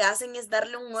verbs lo que hacen es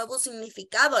darle un nuevo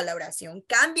significado a la oración.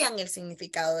 Cambian el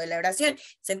significado de la oración.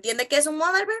 ¿Se entiende qué es un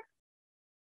modal verb?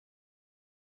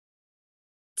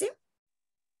 ¿Sí?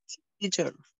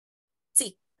 Teacher.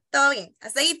 Sí, todo bien.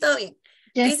 Hasta ahí todo bien.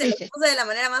 Yes, Dice, lo teacher. puse de la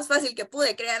manera más fácil que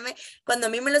pude, créanme. Cuando a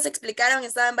mí me los explicaron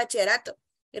estaba en bachillerato.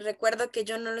 Y recuerdo que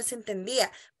yo no los entendía.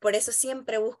 Por eso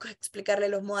siempre busco explicarle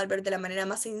los modal verbs de la manera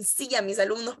más sencilla a mis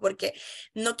alumnos, porque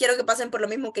no quiero que pasen por lo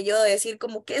mismo que yo de decir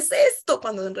como, ¿qué es esto?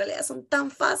 Cuando en realidad son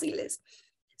tan fáciles.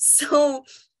 So,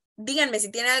 díganme, si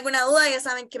tienen alguna duda, ya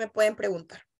saben que me pueden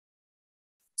preguntar.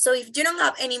 So, if you don't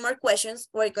have any more questions,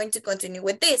 we're going to continue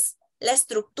with this. La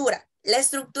estructura. La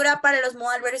estructura para los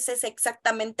modal verbs es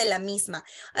exactamente la misma.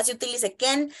 Así utilice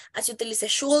can, así utilice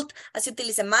should, así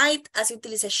utilice might, así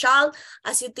utilice shall,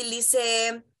 así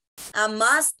utilice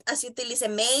must, así utilice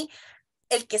may,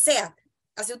 el que sea.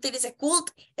 Así utilice could,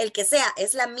 el que sea.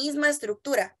 Es la misma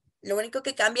estructura. Lo único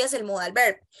que cambia es el modal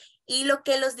verb. Y lo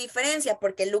que los diferencia,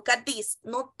 porque look at this,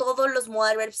 no todos los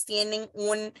modal verbs tienen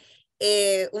un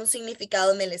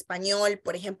significado en el español.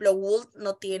 Por ejemplo, would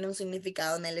no tiene un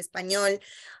significado en el español.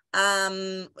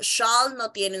 Shall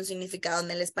no tiene un significado en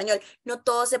el español. No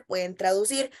todos se pueden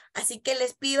traducir. Así que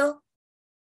les pido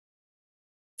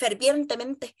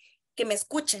fervientemente que me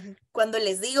escuchen cuando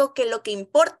les digo que lo que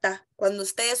importa cuando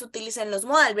ustedes utilicen los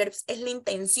modal verbs es la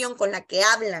intención con la que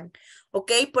hablan, ¿ok?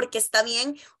 Porque está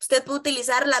bien, usted puede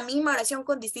utilizar la misma oración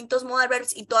con distintos modal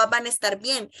verbs y todas van a estar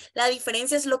bien. La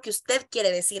diferencia es lo que usted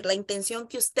quiere decir, la intención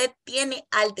que usted tiene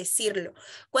al decirlo.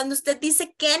 Cuando usted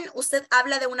dice can, usted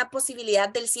habla de una posibilidad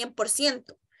del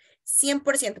 100%,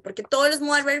 100%, porque todos los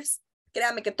modal verbs,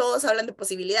 créame que todos hablan de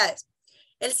posibilidades.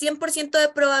 El 100% de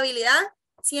probabilidad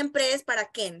siempre es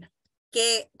para can.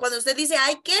 Que cuando usted dice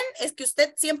I can, es que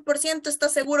usted 100% está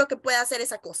seguro que puede hacer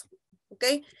esa cosa, ¿ok?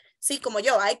 Sí, como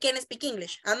yo, I can speak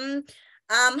English. I'm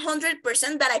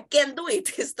 100% that I can do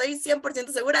it. Estoy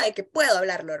 100% segura de que puedo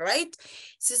hablarlo, right?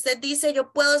 Si usted dice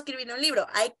yo puedo escribir un libro,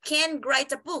 I can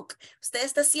write a book. Usted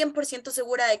está 100%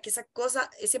 segura de que esa cosa,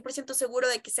 100% seguro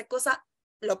de que esa cosa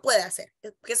lo puede hacer,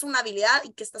 que es una habilidad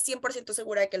y que está 100%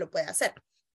 segura de que lo puede hacer.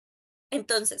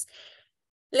 Entonces,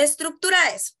 la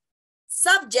estructura es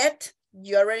subject,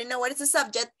 you already know what is the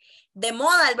subject, the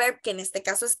modal verb, que en este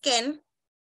caso es can,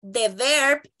 the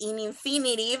verb in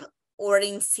infinitive or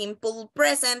in simple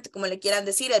present, como le quieran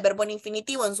decir, el verbo en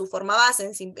infinitivo en su forma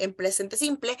base, en presente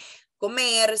simple,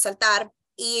 comer, saltar,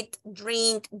 eat,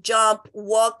 drink, jump,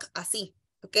 walk, así,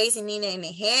 ¿ok? Sin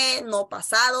ing, no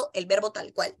pasado, el verbo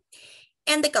tal cual.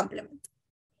 And the complement.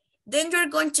 Then you're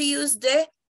going to use the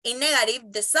in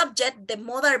negative, the subject, the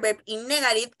modal verb in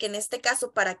negative, que en este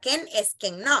caso para can es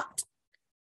cannot.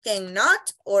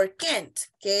 Cannot or can't,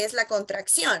 que es la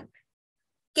contracción.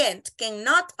 Can't,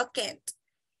 cannot or can't.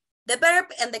 The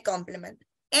verb and the complement.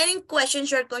 And in questions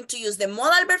you're going to use the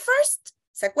modal verb first.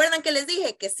 ¿Se acuerdan que les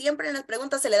dije que siempre en las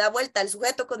preguntas se le da vuelta al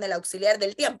sujeto con el auxiliar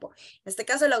del tiempo? En este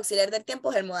caso el auxiliar del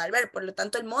tiempo es el modal verb, por lo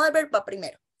tanto el modal verb va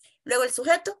primero. Luego el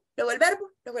sujeto, luego el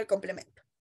verbo, luego el complemento.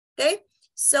 ¿Ok?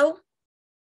 So,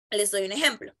 les doy un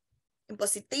ejemplo. En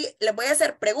positivo, les voy a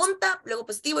hacer pregunta, luego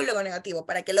positivo y luego negativo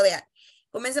para que lo vean.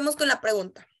 Comencemos con la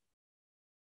pregunta.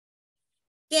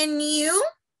 Can you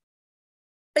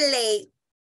play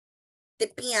the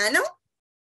piano?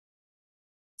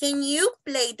 Can you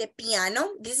play the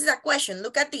piano? This is a question.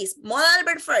 Look at this. Modal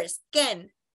verb first,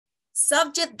 can.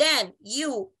 Subject then,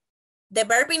 you. The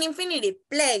verb in infinitive,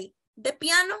 play. The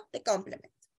piano, the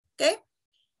complement. Okay?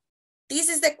 This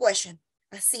is the question.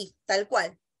 Así, tal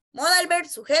cual. Modal verb,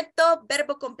 sujeto,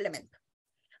 verbo, complemento.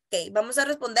 Ok, vamos a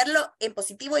responderlo en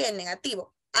positivo y en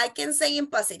negativo. I can say in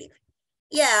positive.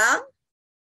 Yeah.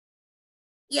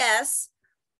 Yes,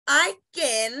 I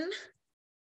can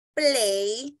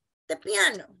play the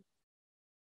piano.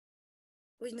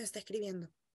 Uy, no está escribiendo.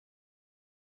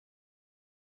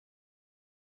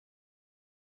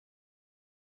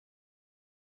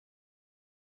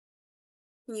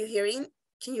 Can you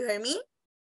hear me?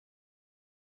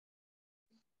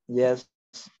 Yes.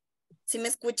 Sí me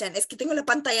escuchan. Es que tengo la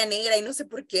pantalla negra y no sé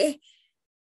por qué.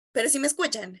 Pero sí me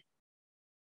escuchan.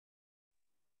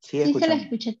 Sí, Sí se la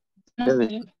escuchamos.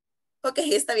 escucha. Ok,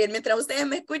 está bien. Mientras ustedes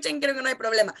me escuchen, creo que no hay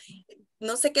problema.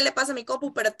 No sé qué le pasa a mi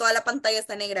compu, pero toda la pantalla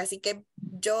está negra, así que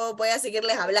yo voy a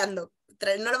seguirles hablando.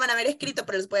 No lo van a ver escrito,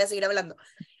 pero les voy a seguir hablando.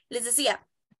 Les decía,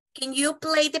 can you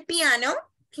play the piano?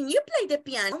 Can you play the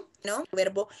piano? ¿No?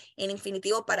 Verbo en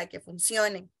infinitivo para que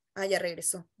funcione. Ah, ya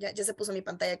regresó. Ya se puso mi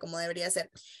pantalla como debería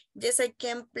ser. Yes, I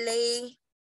can play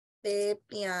the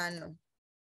piano.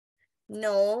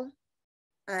 No,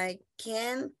 I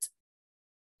can't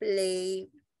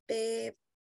play the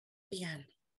piano.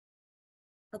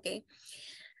 Okay.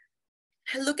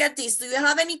 Look at this. Do you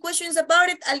have any questions about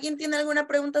it? ¿Alguien tiene alguna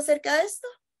pregunta acerca de esto?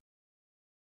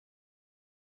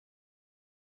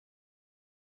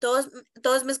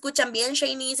 Todos me escuchan bien.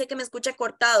 Shani dice que me escucha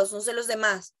cortados, no sé los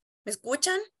demás. ¿Me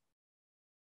escuchan?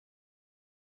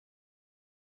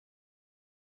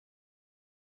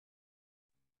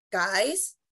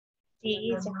 Guys.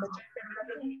 Sí, se escucha.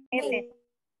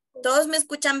 Todos me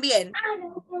escuchan bien.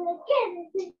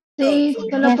 Sí,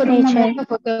 solo por un momento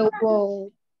porque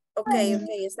hubo... Ok,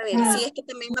 está bien. Sí, es que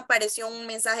también me apareció un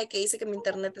mensaje que dice que mi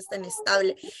internet está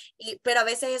inestable, pero a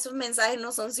veces esos mensajes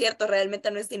no son ciertos,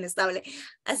 realmente no es inestable.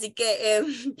 Así que,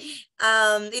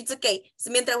 it's okay.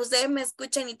 Mientras ustedes me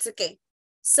escuchan, it's okay.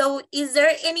 So, is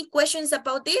there any questions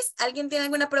about this? ¿Alguien tiene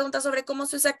alguna pregunta sobre cómo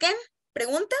se usa can?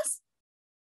 ¿Preguntas?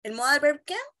 ¿El modal verb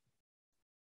can?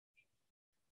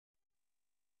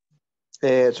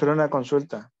 Solo una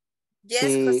consulta. Yes,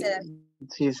 José.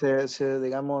 Si se,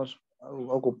 digamos,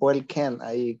 ocupó el can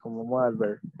ahí como modal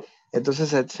verb, entonces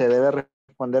se debe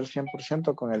responder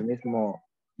 100% con el mismo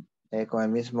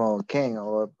can,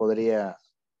 o podría,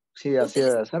 sí, así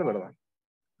debe ser, ¿verdad?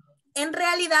 En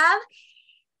realidad,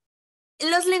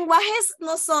 los lenguajes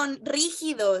no son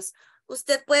rígidos.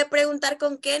 Usted puede preguntar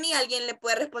con can y alguien le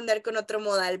puede responder con otro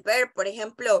modal verb. Por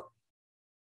ejemplo,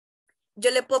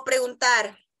 yo le puedo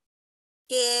preguntar,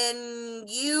 can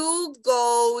you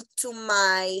go to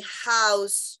my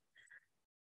house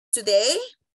today?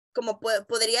 Como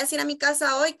podrías ir a mi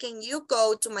casa hoy, can you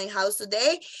go to my house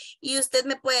today? Y usted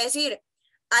me puede decir,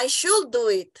 I should do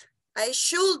it. I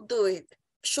should do it.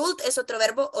 Should es otro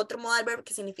verbo, otro modal verb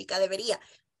que significa debería.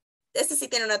 Este sí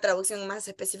tiene una traducción más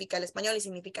específica al español y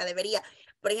significa debería.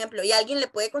 Por ejemplo, y alguien le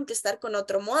puede contestar con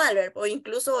otro modal verb o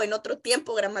incluso en otro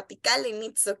tiempo gramatical en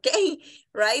it's okay,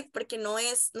 right? Porque no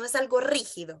es algo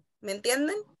rígido, ¿me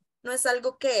entienden? No es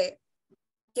algo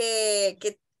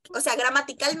o sea,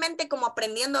 gramaticalmente como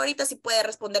aprendiendo ahorita sí puede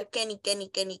responder can y can y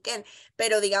can y can,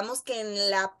 pero digamos que en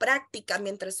la práctica,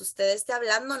 mientras usted esté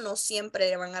hablando, no siempre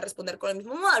le van a responder con el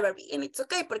mismo modal verb y it's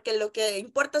okay, porque lo que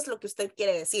importa es lo que usted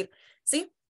quiere decir,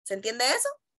 ¿sí? ¿Se entiende eso?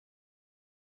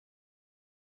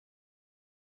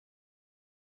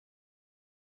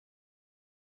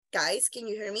 Guys, can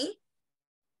you hear me?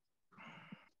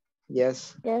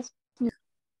 Yes. Yes.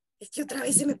 que otra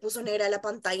vez se me puso negra la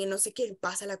pantalla y no sé qué le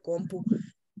pasa a la compu.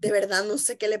 De verdad no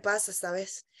sé qué le pasa esta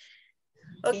vez.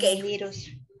 Ok. Tiene virus.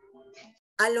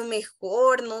 A lo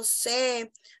mejor, no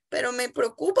sé, pero me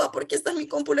preocupa porque esta es mi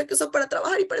compu la que uso para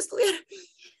trabajar y para estudiar.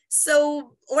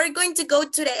 So, we're going to go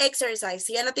to the exercise.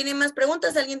 Si ya no tienen más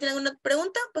preguntas, ¿alguien tiene alguna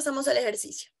pregunta? Pasamos al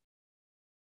ejercicio.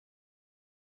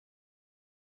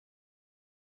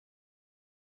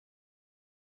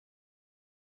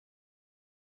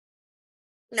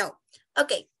 No.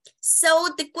 Okay.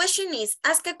 So, the question is,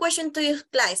 ask a question to your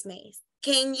classmates.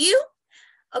 Can you?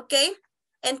 Okay.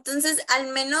 Entonces, al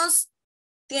menos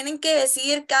tienen que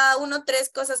decir cada uno 3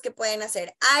 cosas que pueden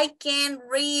hacer. I can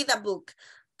read a book.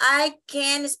 I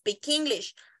can speak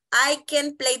English. I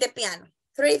can play the piano.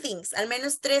 3 things, al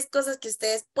menos 3 cosas que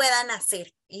ustedes puedan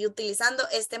hacer y utilizando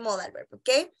este modal verb,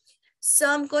 ¿ok? So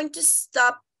I'm going to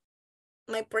stop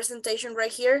my presentation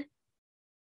right here.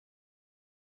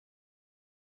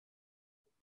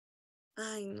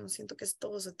 Ay, no, siento que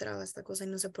todo se traba esta cosa y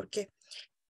no sé por qué.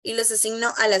 Y los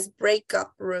asigno a las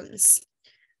breakup rooms.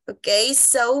 Ok,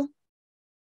 so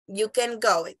you can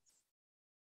go it.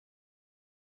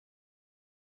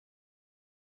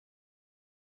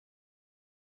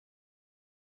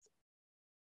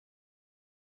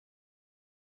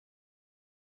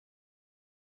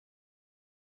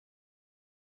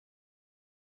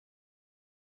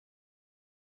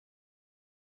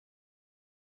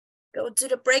 Go to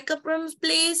the breakup rooms,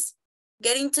 please.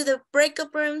 Get into the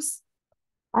breakup rooms.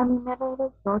 A mí me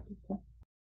regresó, teacher.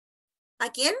 ¿A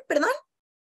quién? ¿Perdón?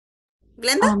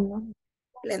 ¿Glenda? A mí.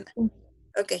 Glenda. Sí.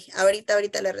 Ok,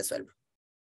 ahorita le resuelvo.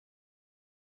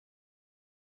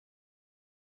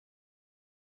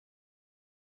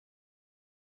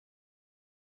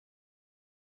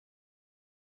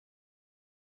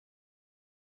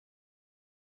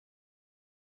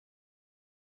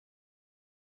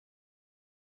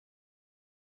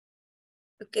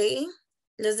 Ok.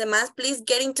 Los demás, please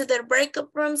get into their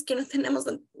breakup rooms, que no tenemos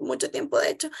mucho tiempo,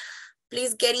 de hecho.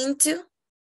 Please get into.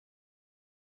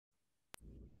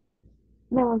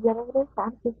 Me volví a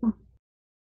regresar, teacher.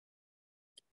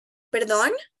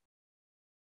 ¿Perdón?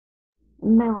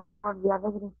 Me volví a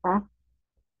regresar.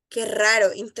 Qué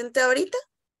raro. Intente ahorita.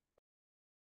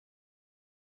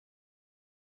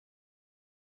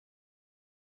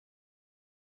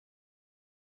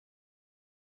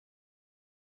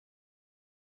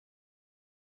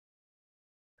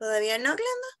 ¿Todavía no,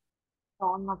 Glenda?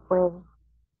 No, no puedo.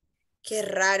 Qué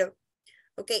raro.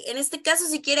 Ok, en este caso,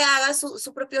 si quiere, haga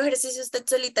su propio ejercicio usted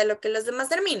solita, lo que los demás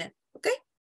terminan. ¿Ok?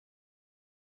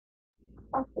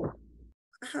 Ok.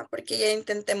 Ajá, porque ya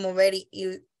intenté mover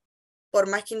y por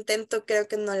más que intento, creo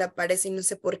que no le aparece y no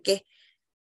sé por qué.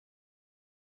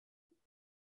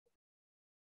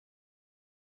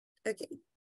 Ok.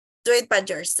 Do it by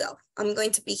yourself. I'm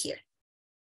going to be here.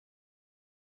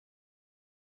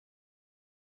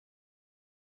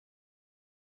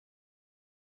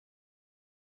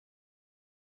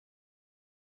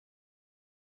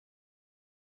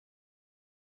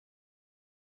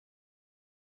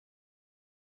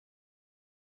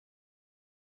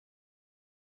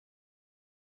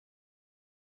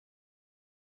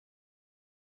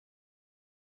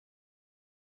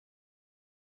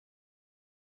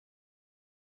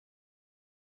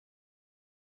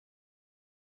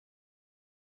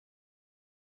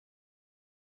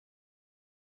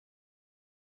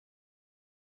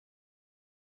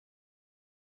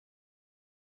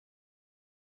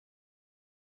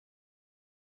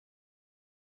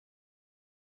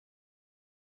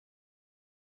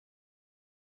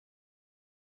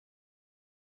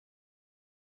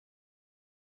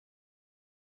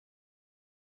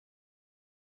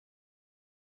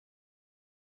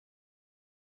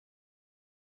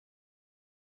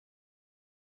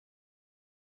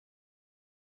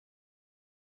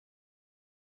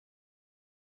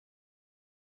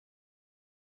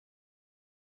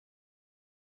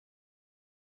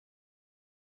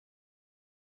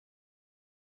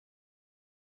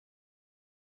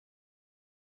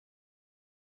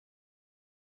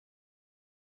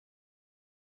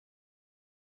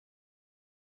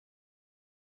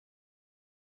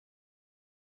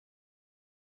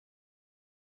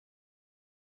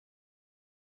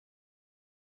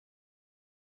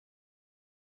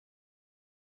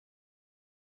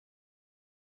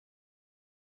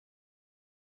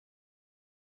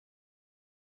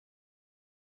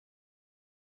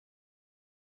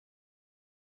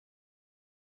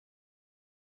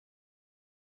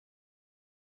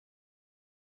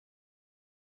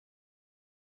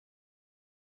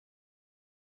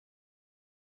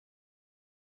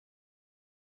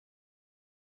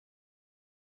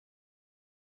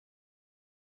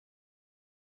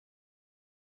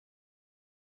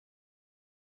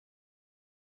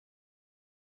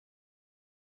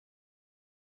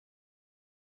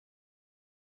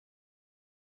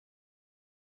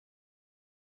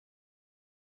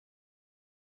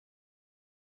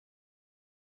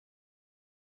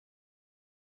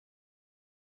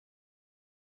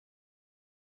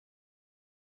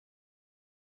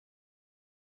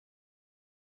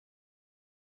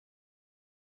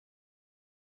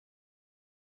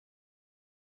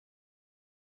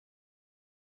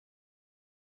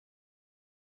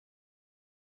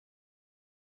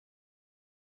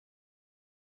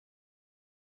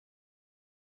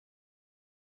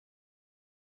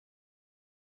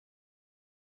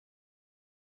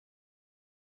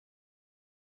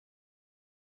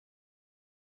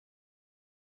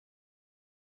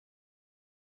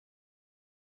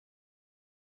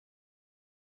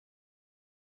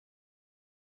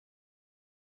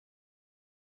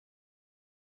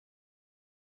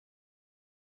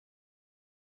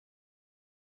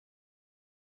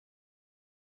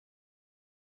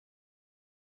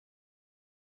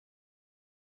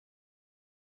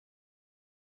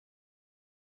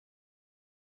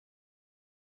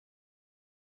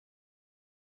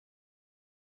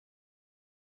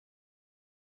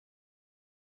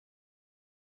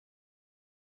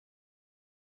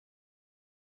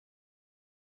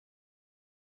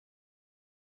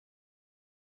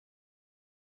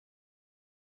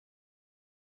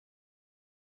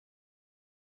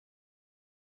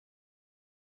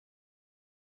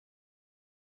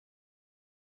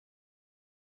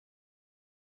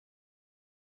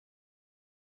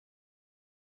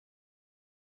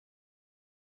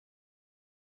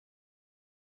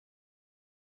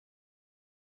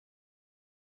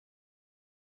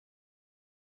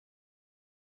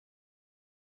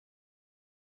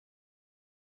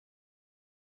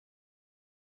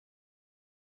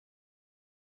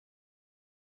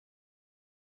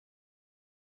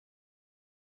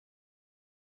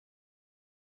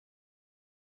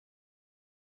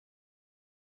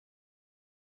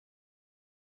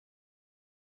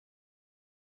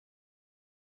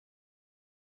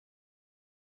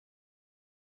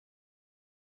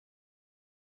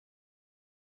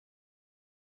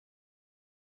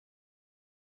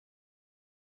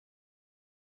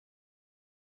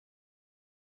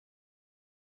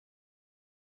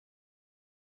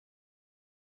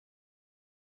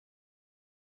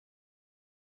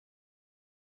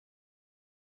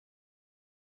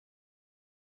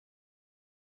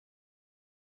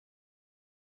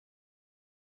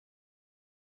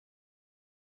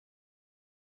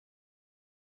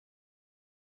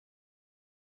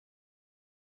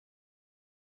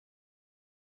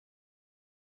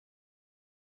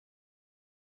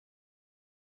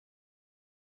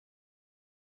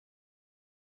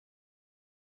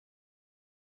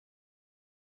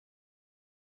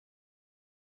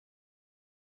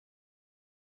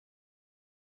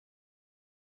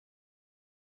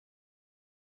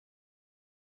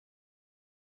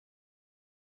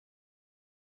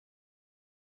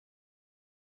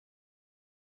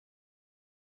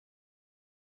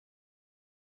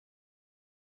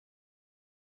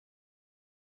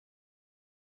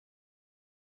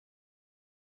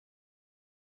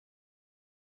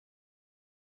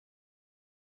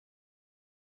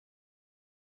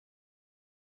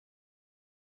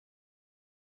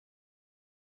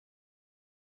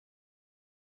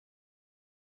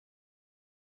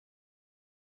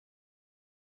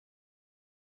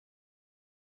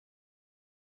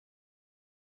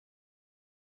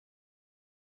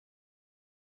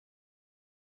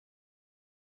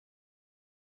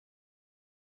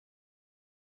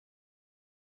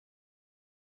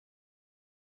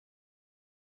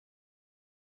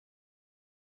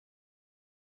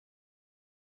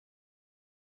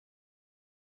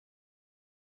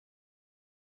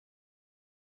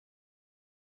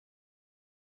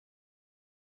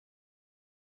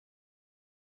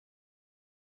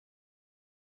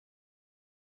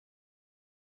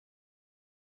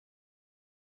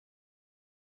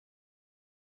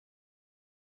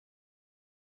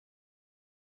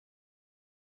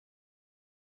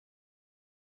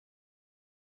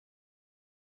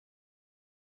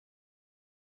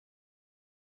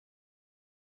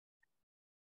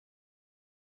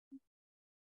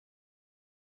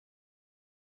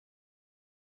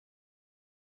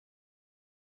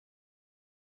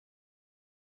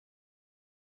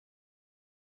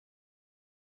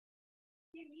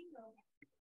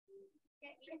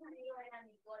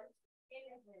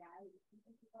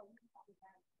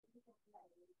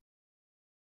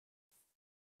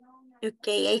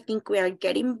 Okay, I think we are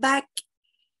getting back.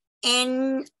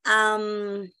 And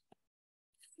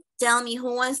tell me,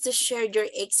 who wants to share your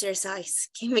exercise?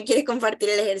 ¿Quién me quiere compartir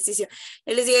el ejercicio?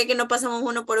 Yo les dije que no pasamos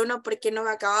uno por uno porque nos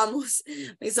acabamos.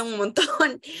 Son un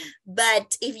montón.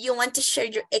 But if you want to share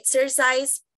your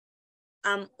exercise,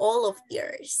 I'm all of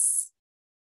yours.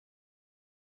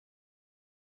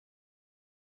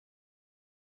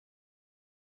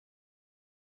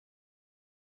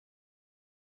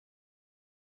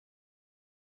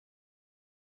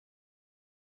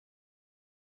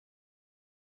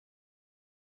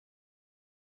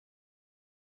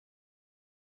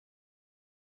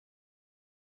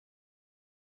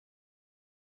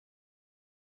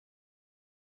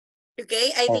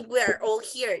 Okay, I think we are all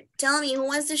here. Tell me, who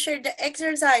wants to share the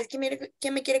exercise? ¿Quién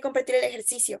me quiere compartir el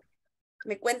ejercicio?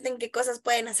 Me cuenten qué cosas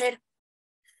pueden hacer.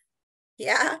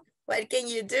 Yeah, what can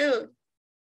you do?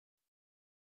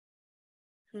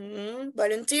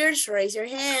 Volunteers, raise your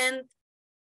hand.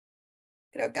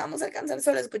 Creo que vamos a alcanzar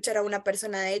solo a escuchar a una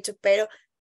persona de hecho, pero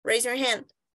raise your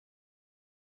hand.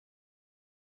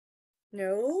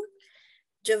 No.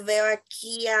 Yo veo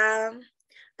aquí a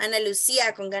Ana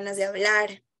Lucía con ganas de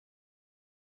hablar.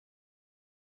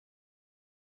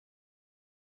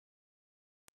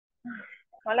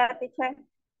 Hola, teacher.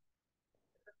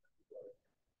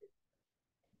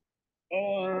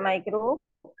 In my group,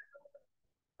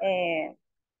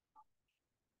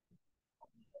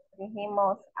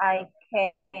 dijimos, I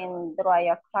can drive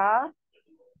a car,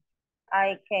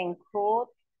 I can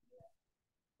cook,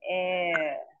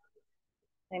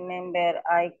 remember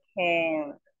I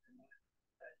can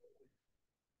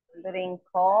drink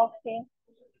coffee,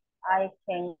 I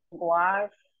can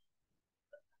watch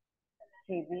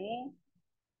TV.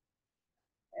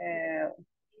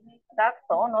 That's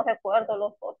all, no recuerdo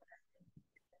los otros.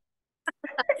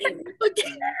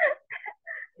 Okay.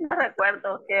 No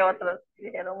recuerdo qué otros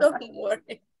dijeron. Don't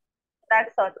worry.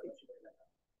 That's all.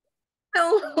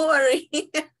 Don't worry.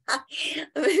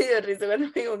 Me dio risa cuando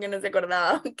me dijo que no se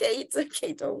acordaba. Okay, it's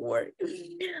okay, don't worry.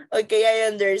 Okay, I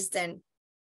understand.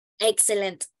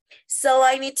 Excellent. So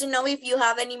I need to know if you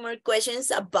have any more questions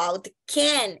about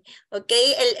can.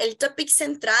 Okay, el topic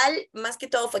central más que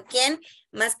todo fue can,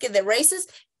 más que the races,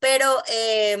 pero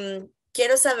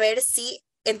quiero saber si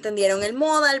entendieron el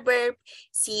modal verb,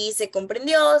 si se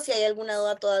comprendió, si hay alguna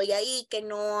duda todavía ahí que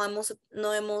no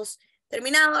hemos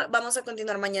terminado. Vamos a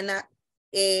continuar mañana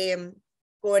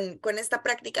con esta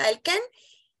práctica del can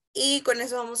y con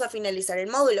eso vamos a finalizar el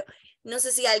módulo. No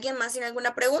sé si alguien más tiene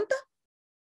alguna pregunta.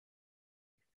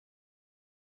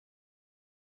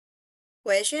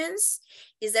 Questions?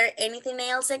 Is there anything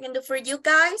else I can do for you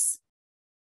guys?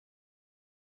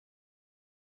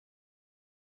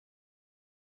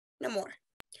 No more.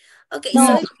 Okay, No.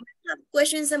 so if you have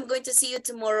questions, I'm going to see you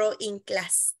tomorrow in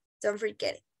class. Don't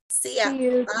forget it. See ya. See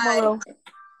you Bye. tomorrow.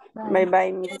 Bye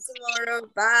bye, See you Miss. tomorrow.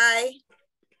 Bye.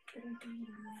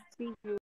 See you.